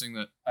interesting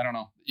that, I don't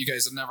know, you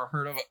guys have never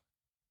heard of it.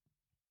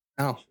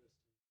 No.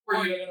 We're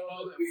going to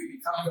know that we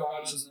become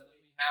gods and that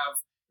we have,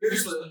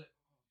 here's the,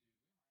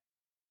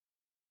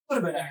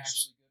 would have been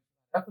actually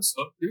a good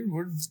episode. Dude,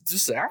 we're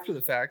just after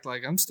the fact.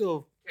 Like, I'm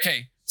still.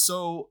 Okay,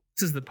 so.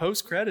 This is the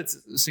post-credits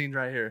scene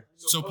right here.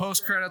 So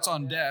post-credits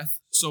on death.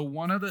 So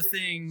one of the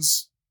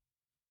things,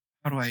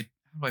 how do I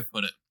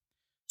put it?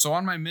 So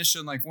on my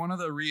mission, like one of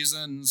the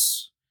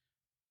reasons,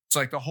 it's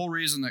like the whole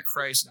reason that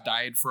Christ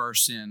died for our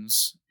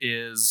sins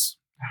is,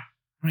 I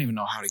don't even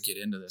know how to get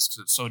into this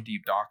because it's so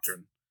deep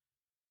doctrine.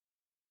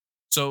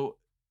 So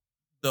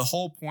the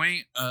whole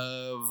point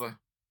of,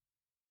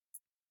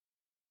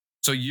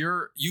 so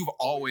you've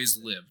always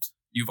lived,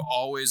 you've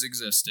always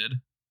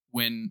existed.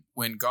 When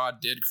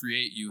God did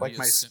create you, like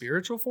my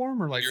spiritual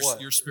form or like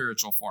what? Your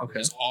spiritual form okay.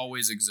 has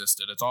always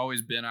existed. It's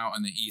always been out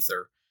in the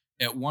ether.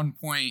 At one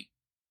point,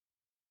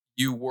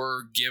 you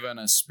were given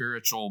a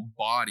spiritual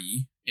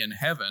body in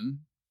heaven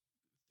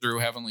through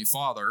Heavenly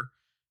Father,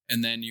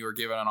 and then you were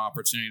given an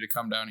opportunity to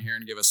come down here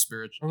and give a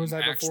spiritual. Where was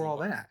I before all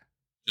that?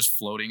 Just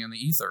floating in the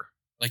ether.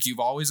 Like you've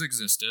always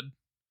existed.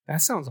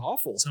 That sounds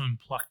awful. Someone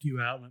plucked you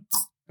out.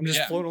 I'm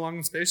just floating along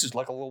in space, just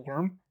like a little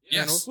worm.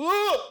 Yes. You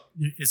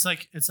know? It's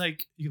like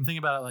you can think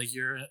about it like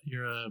you're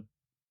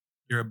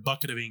a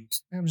bucket of ink.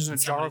 I'm just a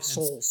jar of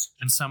souls.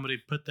 And somebody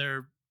put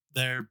their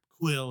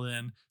quill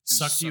in,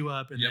 sucked you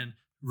up, and then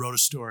wrote a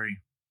story.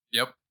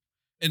 Yep.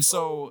 And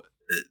so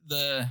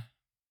the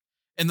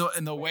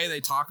way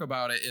they talk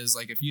about it is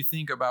like if you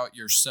think about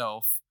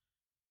yourself,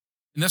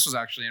 and this was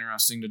actually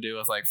interesting to do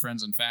with like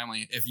friends and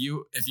family. If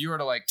you were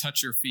to like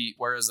touch your feet,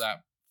 where is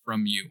that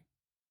from you?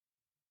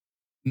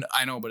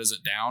 I know, but is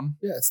it down?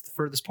 Yeah, it's the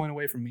furthest point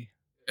away from me.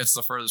 It's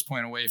the furthest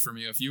point away from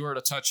you. If you were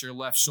to touch your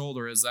left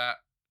shoulder, is that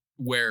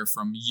where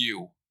from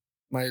you?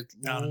 My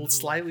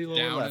slightly lower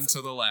down left. and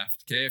to the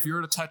left. Okay. If you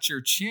were to touch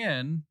your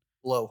chin,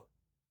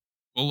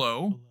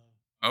 Below.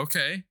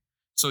 Okay.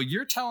 So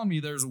you're telling me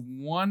there's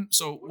one.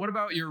 So what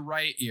about your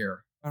right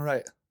ear? All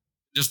right.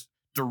 Just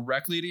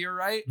directly to your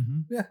right?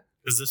 Mm-hmm. Yeah.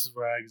 Because this is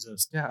where I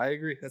exist. Yeah, I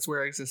agree. That's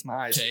where I exist.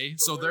 My eyes. Okay.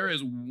 So there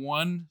is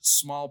one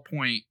small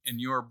point in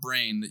your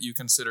brain that you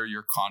consider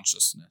your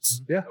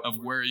consciousness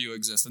of where you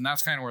exist. And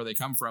that's kind of where they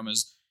come from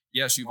is,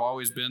 yes, you've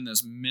always been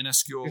this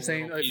minuscule. You're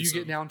saying if you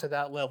get down to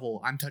that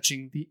level, I'm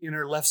touching the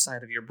inner left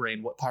side of your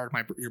brain. What part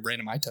of your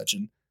brain am I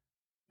touching?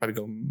 Probably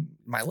go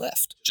my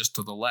left. Just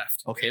to the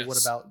left. Okay, yes.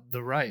 What about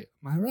the right?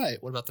 My right.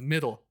 What about the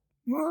middle?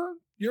 Well,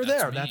 you're That's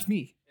there. me. That's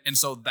me. And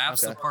so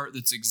that's the part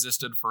that's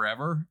existed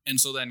forever.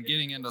 And so then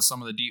getting into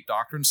some of the deep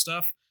doctrine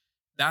stuff,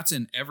 that's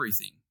in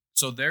everything.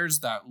 So there's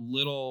that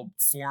little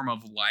form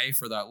of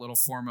life or that little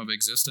form of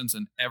existence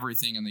in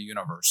everything in the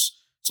universe.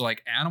 So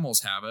like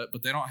animals have it,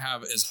 but they don't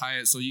have as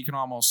high. So you can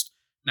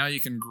now you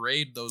can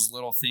grade those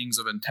little things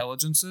of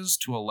intelligences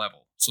to a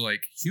level. So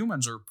like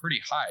humans are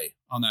pretty high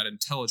on that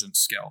intelligence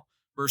scale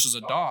versus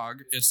a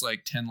dog. It's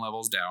like 10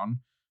 levels down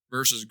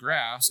versus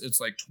grass.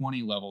 It's like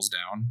 20 levels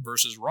down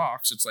versus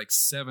rocks. It's like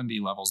 70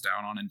 levels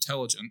down on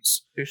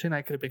intelligence. You're saying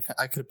I could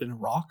have been a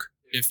rock?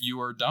 If you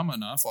were dumb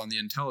enough on the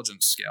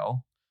intelligence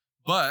scale,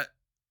 but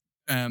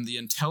the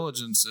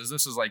intelligences,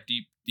 this is like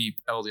deep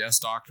LDS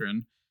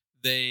doctrine.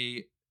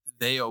 They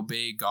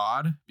obey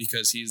God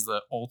because he's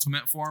the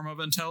ultimate form of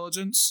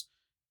intelligence.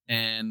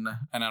 And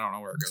I don't know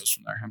where it goes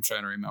from there. I'm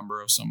trying to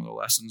remember of some of the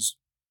lessons.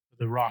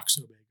 The rocks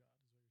obey God.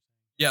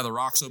 Yeah, the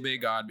rocks obey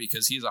God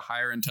because he's a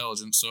higher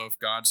intelligence. So if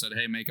God said,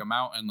 hey, make a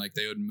mountain, like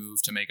they would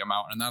move to make a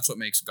mountain. And that's what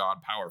makes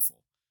God powerful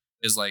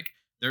is like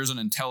there's an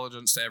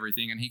intelligence to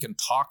everything and he can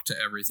talk to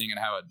everything and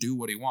have it do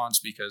what he wants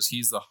because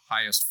he's the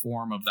highest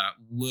form of that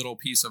little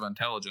piece of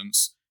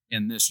intelligence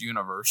in this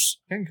universe.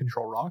 I can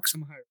control rocks.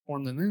 I'm a higher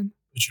form than them.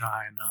 But you're not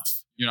high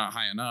enough. You're not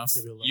high enough.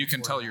 You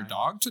can tell your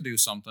dog to do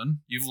something.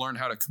 You've learned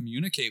how to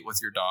communicate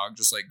with your dog,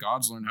 just like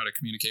God's learned how to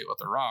communicate with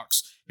the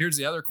rocks. Here's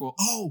the other cool.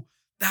 Oh,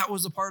 that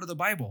was a part of the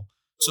Bible.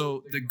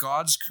 So the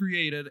gods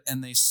created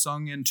and they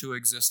sung into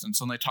existence.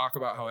 And they talk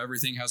about how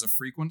everything has a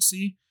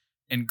frequency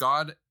and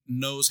God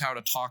knows how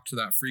to talk to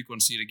that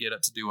frequency to get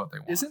it to do what they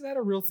want. Isn't that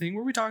a real thing?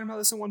 Were we talking about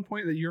this at one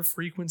point that your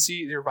frequency,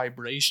 your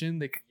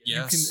vibration,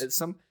 yes.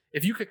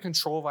 If you could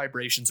control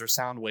vibrations or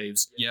sound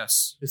waves,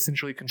 yes,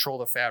 essentially control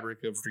the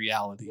fabric of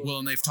reality. Well,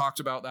 and they've talked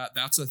about that.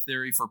 That's a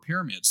theory for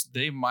pyramids.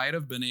 They might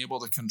have been able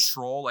to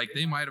control, like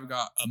they might have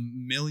got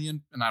 1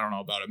 million, and I don't know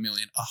about 1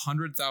 million,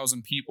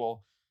 100,000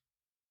 people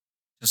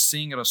to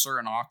sing at a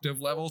certain octave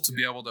level to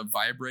be able to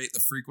vibrate the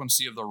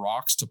frequency of the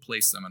rocks to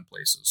place them in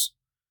places.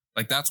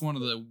 Like that's one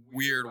of the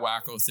weird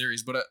wacko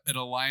theories, but it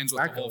aligns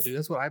with wacko, the whole. Dude,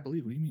 that's what I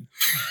believe. What do you mean?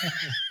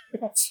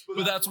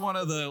 But that's one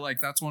of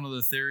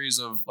the theories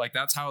of like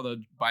that's how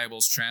the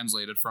Bible's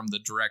translated from the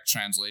direct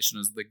translation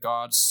is the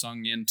gods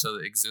sung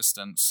into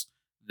existence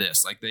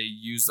this. Like they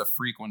use the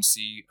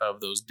frequency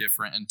of those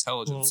different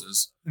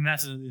intelligences. Well, and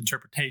that's an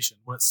interpretation.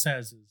 What it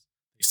says is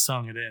they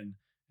sung it in,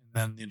 and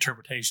then the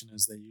interpretation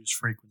is they use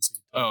frequency.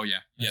 Oh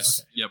yeah.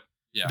 Yes. Okay. Yep.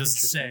 Yeah. It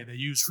doesn't say they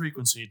use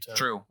frequency to.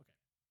 True. Okay.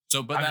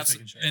 So, but that's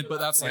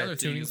the other thing.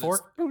 Tuning Is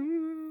fork.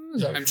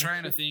 I'm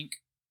trying to think.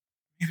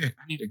 Maybe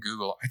I need to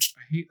Google. I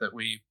hate that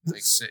we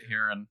like sit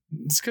here and.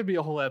 This could be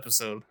a whole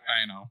episode.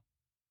 I know.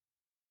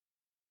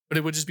 But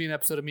it would just be an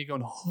episode of me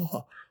going,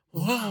 tell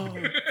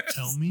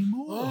me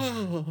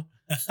more.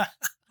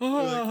 Like,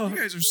 you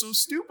guys are so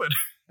stupid.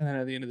 And then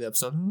at the end of the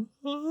episode,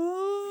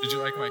 Did you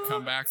like my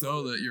comeback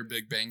though? That your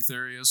Big Bang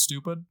Theory is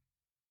stupid.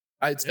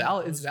 It's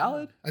valid. It's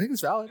valid. I think it's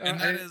valid. And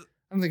that is.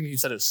 I don't think you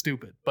said it's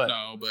stupid, but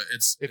No, but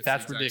if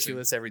that's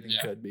ridiculous, everything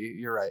could be.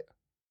 You're right.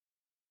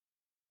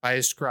 I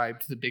ascribe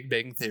to the Big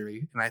Bang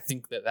Theory, and I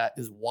think that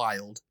is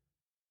wild.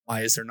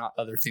 Why is there not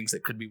other things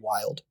that could be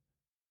wild?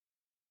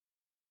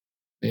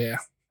 Yeah.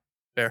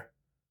 Fair.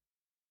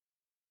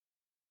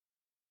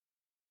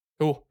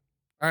 Cool.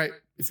 All right.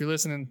 If you're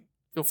listening,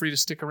 feel free to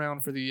stick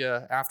around for the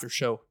after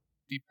show.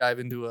 Deep dive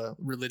into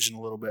religion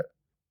a little bit.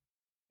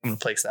 I'm going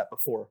to place that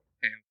before.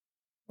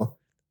 And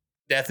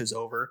death is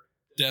over.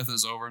 Death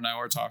is over. Now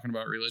we're talking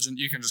about religion.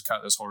 You can just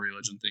cut this whole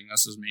religion thing.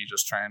 This is me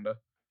just trying to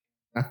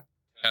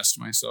test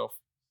myself.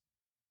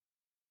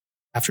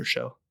 After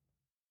show.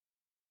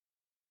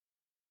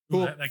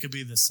 Cool. That could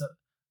be this.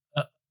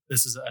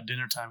 This is a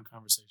dinner time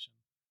conversation.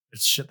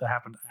 It's shit that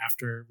happened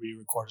after we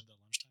recorded the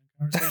lunchtime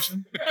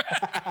conversation,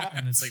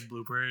 and it's like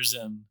bloopers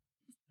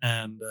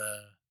and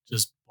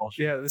just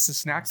bullshit. Yeah, this is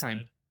snack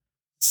time.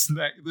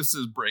 Snack. This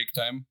is break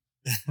time.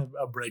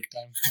 A break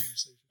time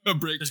conversation. A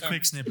break just time.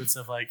 Quick snippets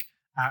of like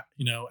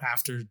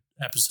after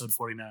episode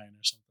 49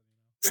 or something.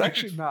 It's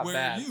actually not Where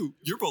bad. Are you?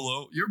 You're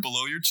below your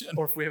chin.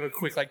 Or if we have a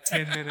quick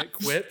 10-minute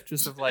quip,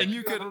 just of like, and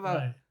you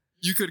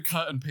could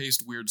cut and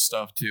paste weird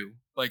stuff too,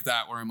 like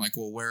that where I'm like,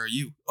 well, where are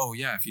you? Oh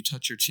yeah, if you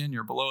touch your chin,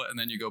 you're below it, and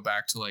then you go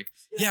back to like,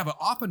 yeah, but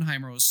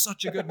Oppenheimer was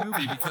such a good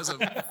movie because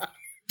of.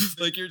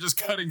 Like you're just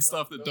cutting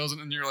stuff that doesn't,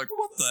 and you're like,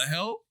 what the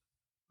hell?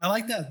 I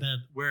like that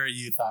where are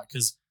you thought,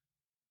 because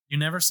you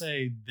never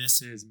say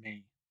this is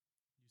me.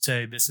 You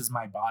say this is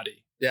my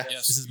body. Yeah.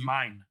 Yes. This is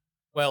mine.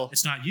 Well,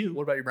 It's not you.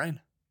 what about your brain?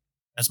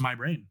 That's my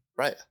brain.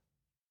 Right.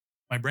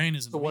 My brain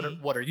isn't So me.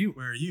 what are you?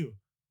 Where are you?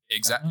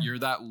 Exactly. You're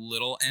that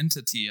little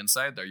entity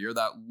inside there. You're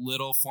that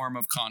little form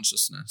of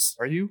consciousness.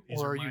 Are you These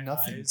or are my you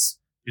nothing? eyes.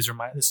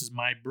 This is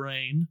my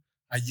brain.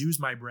 I use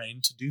my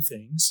brain to do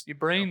things. Your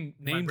brain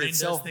My named brain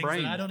itself does things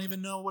brain. that I don't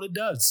even know what it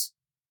does,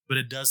 but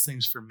it does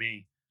things for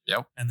me.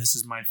 Yep. And this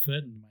is my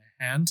foot and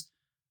my hand.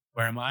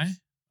 Where am I?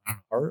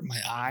 Heart, my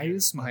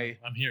eyes,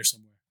 I'm here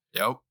somewhere.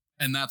 Yep.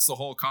 And that's the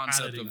whole concept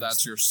Piloting of that's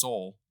us. your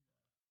soul.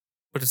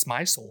 but it's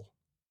my soul.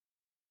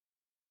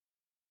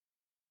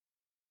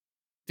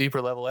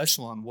 Deeper level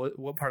echelon.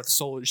 What part of the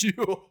soul is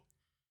you?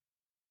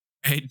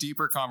 A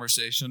deeper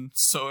conversation.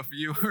 So if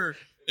you were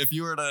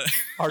to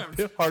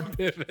Hard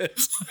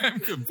pivot. I'm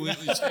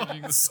completely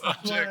changing the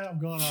subject. I'm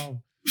going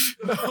home.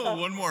 No,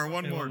 one more.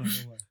 One more.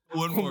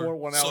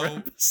 1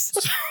 hour.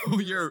 So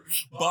you're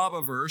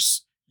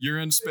Bobaverse. You're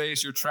in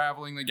space. You're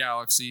traveling the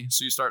galaxy.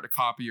 So you start to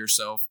copy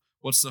yourself.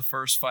 What's the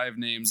first 5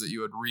 names that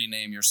you would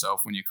rename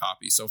yourself when you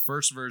copy? So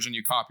first version,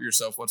 you copy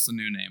yourself. What's the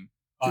new name?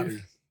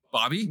 Bobby.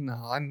 Bobby? No,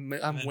 I'm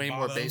then way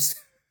more Bobo. basic.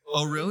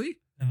 Oh, really?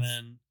 And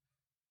then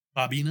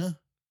Bobina.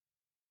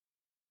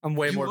 I'm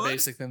way You more would?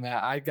 basic than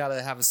that. I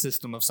gotta have a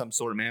system of some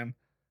sort, man.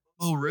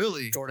 Oh,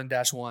 really?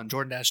 Jordan-1,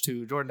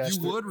 Jordan-2,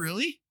 Jordan-3. You would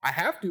really? I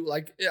have to.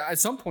 Like, at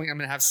some point, I'm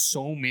gonna have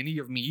so many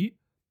of me.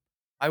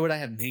 Why would I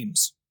have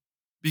names?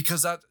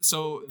 Because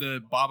so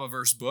the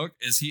Bobaverse book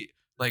is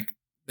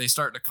they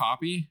start to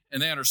copy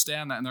and they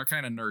understand that and they're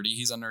kind of nerdy.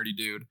 He's a nerdy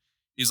dude.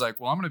 He's like,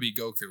 well, I'm going to be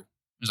Goku.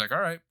 He's like, all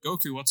right,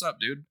 Goku, what's up,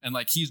 dude? And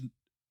like,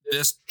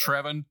 this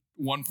Trevin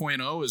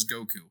 1.0 is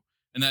Goku.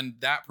 And then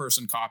that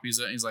person copies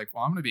it and he's like,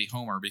 well, I'm going to be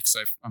Homer because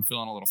I'm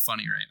feeling a little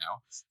funny right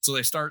now. So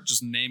they start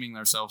just naming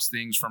themselves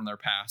things from their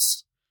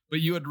past.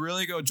 But you would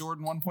really go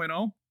Jordan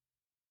 1.0?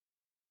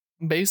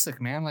 Basic,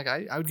 man. Like,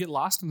 I would get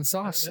lost in the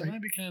sauce. That Like,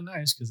 might be kind of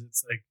nice because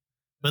it's like,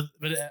 but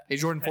hey,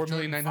 Jordan, at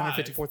Jordan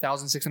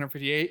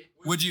 4,954,658.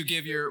 Would you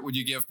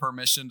give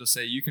permission to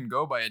say you can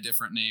go by a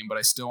different name, but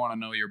I still want to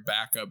know your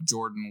backup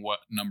Jordan, what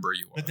number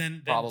you are? But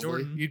then Probably.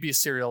 Jordan, You'd be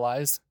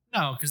serialized.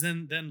 no, because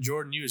then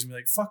Jordan you is gonna be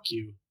like, fuck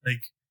you,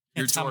 like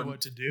You're can't tell me Jordan.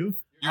 what to do.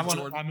 You're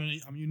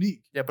Jordan. I'm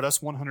unique. Yeah, but us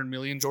 100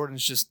 million Jordans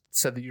just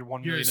said that you're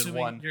 1 You're million and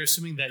assuming, one. you're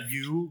assuming that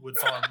you would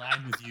fall in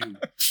line with you,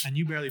 and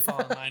you barely fall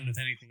in line with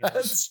anything else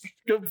That's a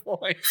good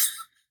point.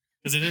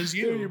 because it is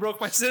You you. broke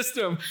my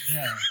system.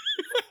 Yeah.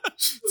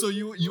 So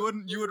you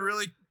would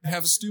really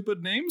have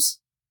stupid names?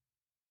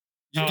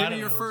 You No, I give me don't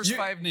your know. first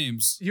 5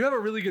 names. You have a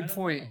really I good don't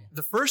point. know.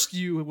 The first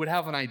you would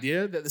have an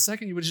idea that the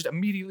second you would just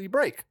immediately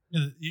break.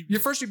 Your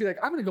first you'd be like,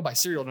 I'm going to go by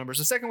serial numbers.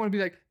 The second one would be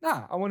like,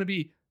 nah, I want to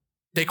be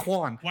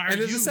Daquan. Why are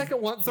And then you- the third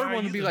why one are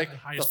would you be the like,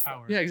 highest the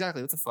power? Yeah,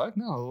 exactly. What the fuck?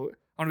 No,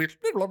 I want to be.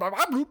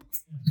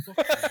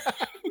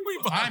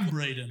 I'm I'm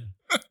Braden.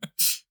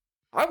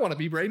 I want to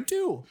be Braden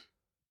too.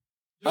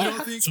 You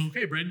don't think? It's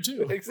okay, Braden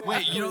too.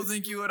 Wait, you don't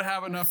think you would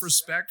have enough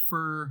respect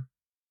for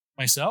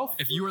Myself?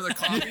 if you were the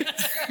copy?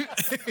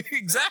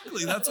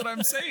 Exactly. That's what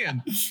I'm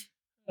saying.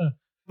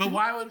 But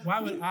why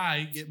would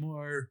I get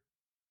more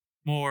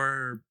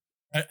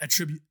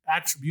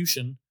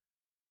attribution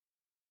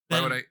Why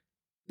than, would I?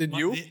 Then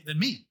you? than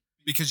me?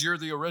 Because you're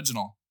the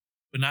original.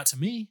 But not to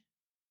me.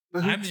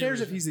 But who I'm the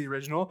cares if original. he's the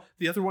original?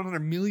 The other 100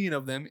 million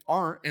of them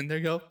aren't, and they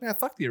go, yeah,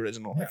 fuck the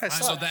original. That guy Yeah,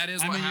 sucks. So that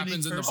is I'm what a unique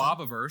happens in the person.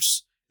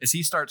 Bobaverse. Is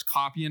he starts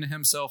copying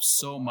himself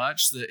so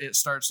much that it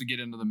starts to get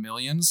into the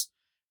millions,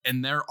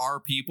 and there are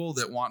people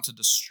that want to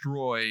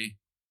destroy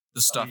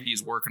the stuff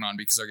he's working on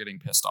because they're getting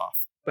pissed off.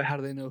 But how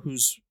do they know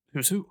who's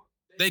who?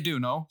 They do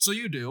know, so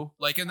you do.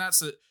 Like, and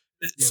that's it.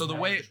 So the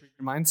way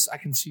Your minds, I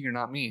can see you're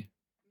not me.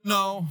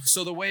 no,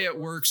 so the way it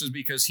works is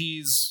because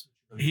he's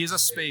a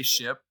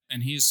spaceship,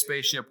 and he's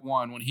spaceship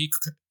 1. When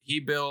he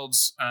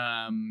builds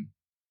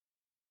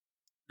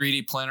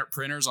 3D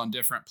printers on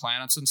different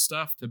planets and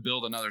stuff to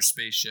build another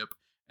spaceship,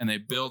 and they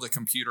build a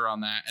computer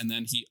on that, and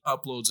then he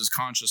uploads his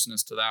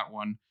consciousness to that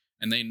one,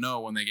 and they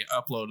know when they get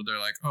uploaded, they're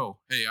like, oh,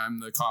 hey, I'm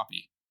the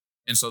copy.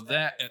 And so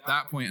that at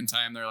that point in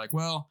time, they're like,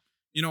 well,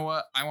 you know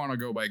what? I want to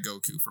go by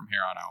Goku from here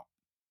on out.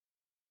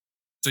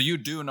 So you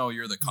do know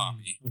you're the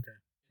copy. Okay.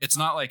 It's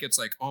not like it's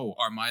like, oh,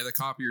 am I the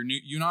copy or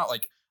you're not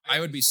like, I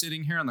would be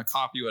sitting here and the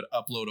copy would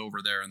upload over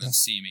there and then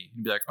see me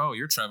and be like, oh,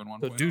 you're Trevin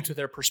 1.0. So due to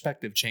their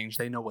perspective change,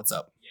 they know what's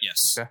up.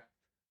 Yes.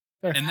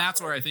 Okay. And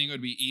that's where I think it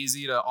would be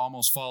easy to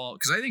almost fall,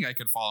 because I think I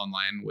could fall in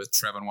line with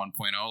Trevin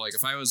 1.0. Like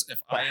if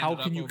But I how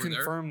ended can up you over there,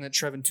 confirm that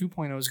Trevin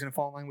 2.0 is going to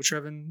fall in line with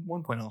Trevin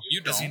 1.0?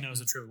 you Because he don't. knows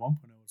that Trevin 1.0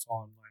 is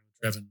all in line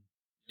with Trevin.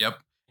 Yep.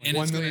 And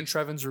 1 it's million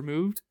Trevins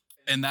removed?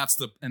 and that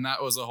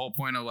was the whole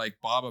point of like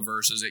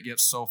Bobaverse is it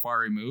gets so far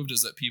removed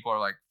is that people are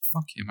like,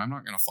 fuck him, I'm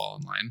not going to fall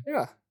in line.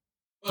 Yeah.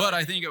 But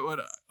I think it would,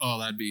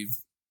 that'd be,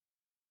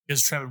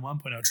 Because Trevin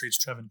 1.0 treats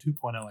Trevin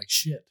 2.0 like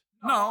shit.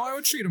 no, I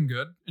would treat him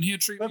good and he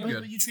would treat But me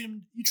good. you treat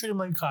him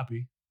like a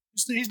copy.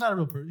 He's not a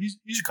real person.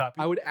 He's a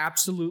copy. I would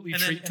absolutely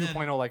treat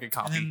 2.0 like a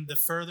copy. And the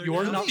further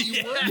you're down, not.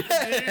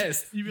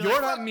 Yes,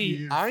 you're not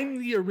me. I'm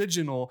the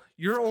original.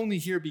 You're only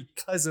here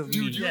because of me.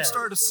 Dude, you would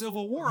start a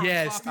civil war.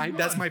 Yes,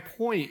 that's my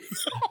point.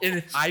 And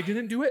if I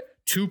didn't do it,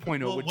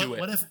 2.0 would do it.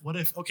 What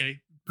if?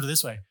 Okay, put it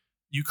this way: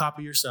 you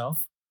copy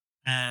yourself,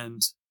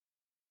 and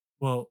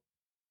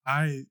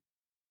I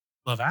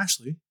love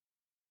Ashley,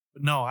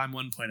 but no, I'm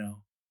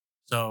 1.0,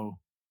 so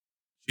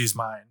she's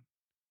mine.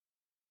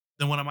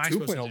 Then what am I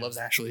supposed to do? 2.0 loves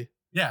Ashley.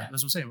 Yeah,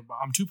 that's what I'm saying.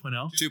 I'm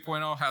 2.0.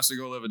 2.0 has to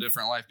go live a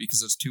different life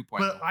because it's 2.0.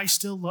 But I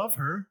still love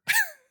her.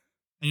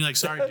 And you're like,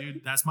 sorry,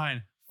 dude, that's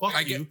mine.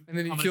 Fuck you. And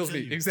then he kills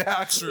me.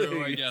 Exactly.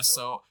 True, I guess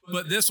so.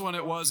 But this one,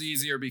 it was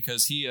easier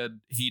because he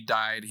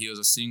died. He was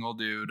a single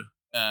dude.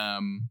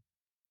 And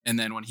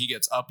then when he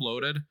gets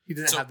uploaded, he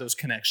didn't have those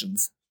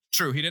connections.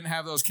 True, he didn't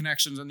have those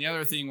connections. And the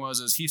other thing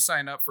is he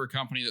signed up for a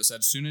company that said,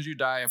 as soon as you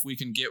die, if we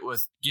can get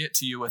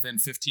to you within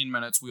 15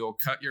 minutes, we will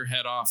cut your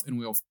head off and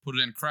we'll put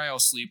it in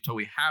cryo sleep till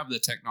we have the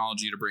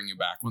technology to bring you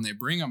back. When they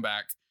bring him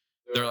back,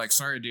 they're like,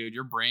 sorry, dude,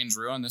 your brain's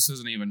ruined. This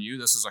isn't even you.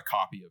 This is a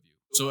copy of you.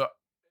 So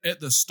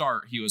at the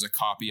start, he was a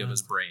copy of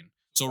his brain.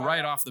 So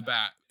right off the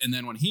bat, and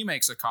then when he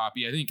makes a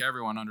copy, I think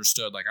everyone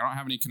understood, like, I don't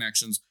have any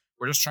connections.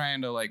 We're just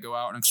trying to like go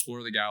out and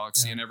explore the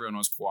galaxy, and everyone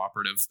was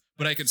cooperative.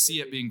 But I could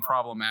see it being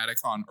problematic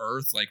on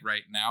Earth, like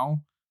right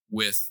now,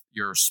 with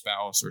your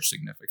spouse or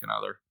significant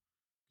other,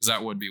 because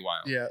that would be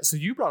wild. Yeah. So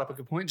you brought up a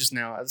good point just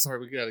now. Sorry,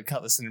 we got to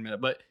cut this in a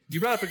minute, but you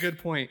brought up a good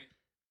point.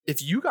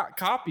 If you got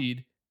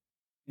copied,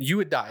 you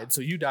had died.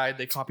 So you died.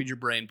 They copied your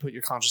brain, put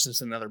your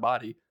consciousness in another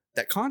body.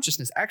 That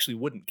consciousness actually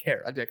wouldn't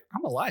care. I'd be like,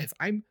 I'm alive.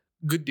 I'm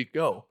good to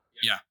go.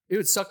 Yeah. It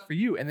would suck for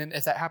you. And then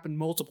if that happened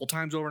multiple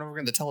times over and over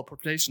again, the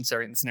teleportation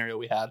scenario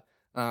we had,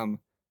 the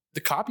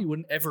copy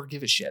wouldn't ever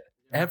give a shit.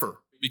 Ever.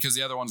 Because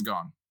the other one's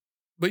gone.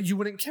 But you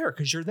wouldn't care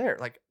because you're there.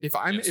 Like if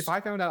I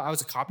found out I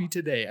was a copy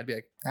today, I'd be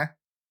like,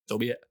 so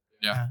be it.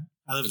 Yeah.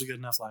 I lived a good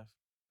enough life.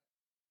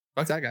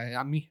 Fuck that guy.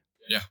 I'm me.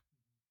 Yeah.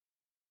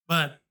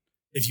 But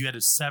if you had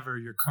to sever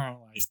your current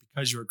life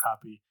because you were a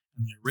copy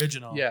and the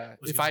original. Yeah.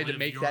 If I had to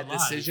make that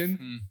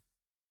decision.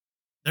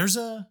 There's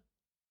a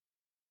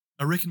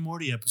Rick and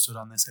Morty episode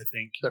on this, I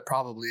think. There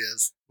probably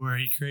is. Where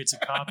he creates a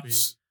copy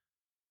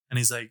and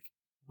he's like,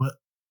 what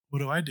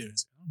do I do?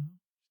 He's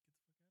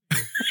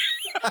like,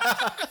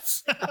 I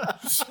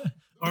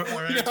don't know.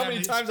 or you know how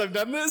many times I've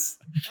done this?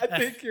 I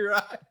think you're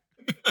right.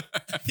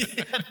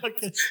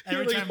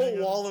 Every like a whole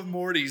wall of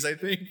Mortys, I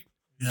think.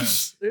 Yeah.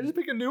 They just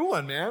pick a new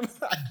one, man.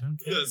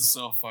 That's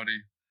so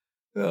funny.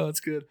 Oh,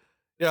 that's good.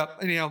 Yeah.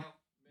 Anyhow,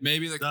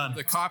 maybe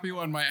the copy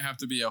one might have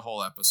to be a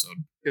whole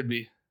episode. Could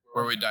be.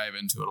 Where we dive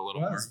into it a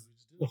little more.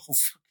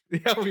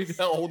 Yeah, we did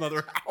a whole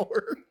nother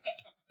hour.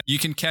 You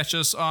can catch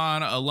us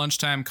on a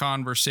lunchtime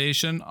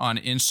conversation on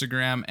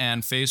Instagram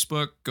and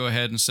Facebook. Go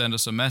ahead and send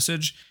us a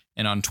message.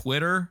 And on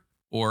Twitter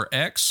or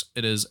X,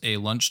 it is a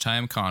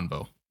lunchtime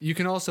convo. You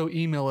can also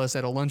email us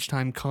at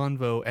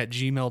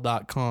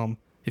alunchtimeconvo@gmail.com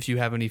if you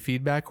have any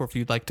feedback or if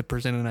you'd like to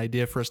present an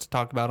idea for us to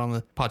talk about on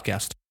the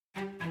podcast.